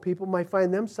 people might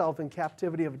find themselves in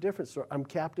captivity of a different sort. I'm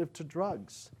captive to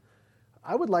drugs.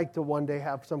 I would like to one day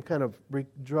have some kind of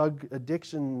drug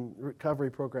addiction recovery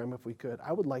program if we could.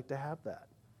 I would like to have that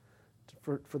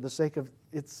for the sake of,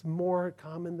 it's more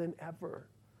common than ever.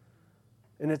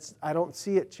 And I don't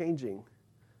see it changing.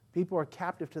 People are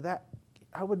captive to that.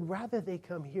 I would rather they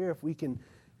come here if we can,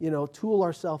 tool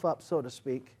ourselves up, so to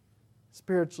speak,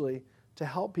 spiritually, to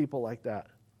help people like that,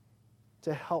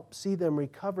 to help see them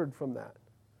recovered from that.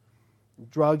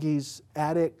 Druggies,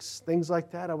 addicts, things like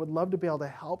that. I would love to be able to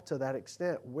help to that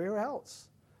extent. Where else?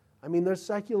 I mean, there's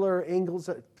secular angles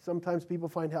that sometimes people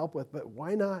find help with, but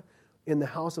why not in the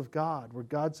house of God, where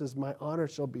God says, my honor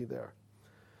shall be there?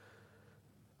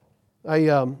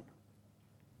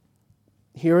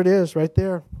 Here it is right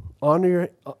there.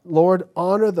 Lord,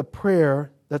 honor the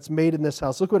prayer that's made in this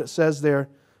house. Look what it says there,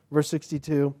 verse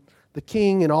 62. The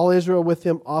king and all Israel with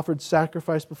him offered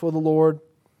sacrifice before the Lord.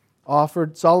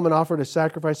 Solomon offered a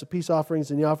sacrifice of peace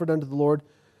offerings, and he offered unto the Lord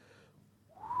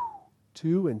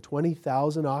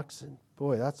 220,000 oxen.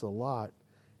 Boy, that's a lot.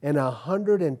 And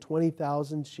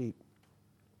 120,000 sheep.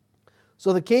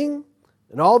 So the king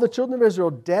and all the children of Israel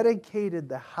dedicated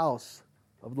the house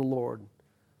of the Lord.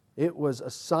 It was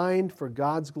assigned for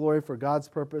God's glory, for God's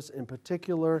purpose. In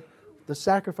particular, the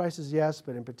sacrifices, yes,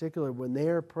 but in particular, when they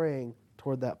are praying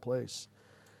toward that place.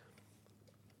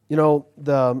 You know,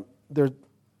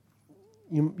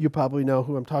 you probably know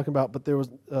who I'm talking about, but there was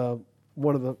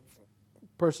one of the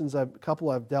couple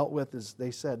I've dealt with, is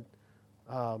they said,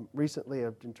 recently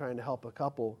I've been trying to help a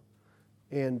couple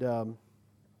and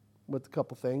with a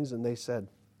couple things, and they said,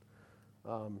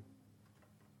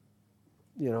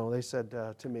 they said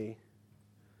to me,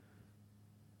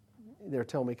 they're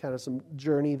telling me kind of some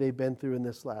journey they've been through in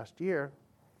this last year,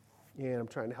 and I'm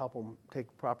trying to help them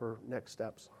take proper next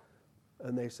steps.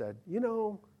 And they said, we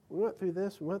went through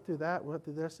this, we went through that, we went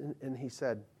through this, and he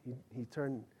said, he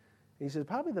turned, and he said,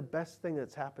 probably the best thing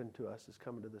that's happened to us is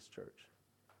coming to this church.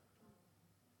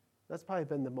 That's probably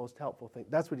been the most helpful thing.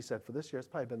 That's what he said for this year. It's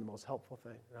probably been the most helpful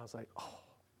thing. And I was like,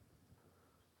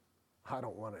 I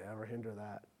don't want to ever hinder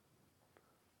that.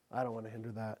 I don't want to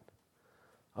hinder that.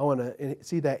 I want to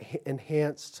see that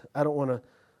enhanced. I don't want to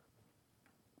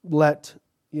let,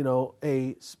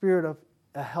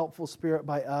 a helpful spirit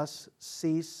by us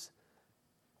cease,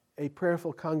 a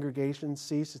prayerful congregation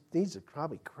cease. It needs to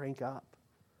probably crank up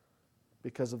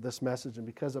because of this message and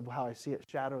because of how I see it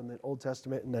shadowed in the Old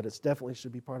Testament, and that it definitely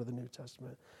should be part of the New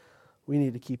Testament. We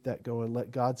need to keep that going.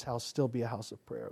 Let God's house still be a house of prayer.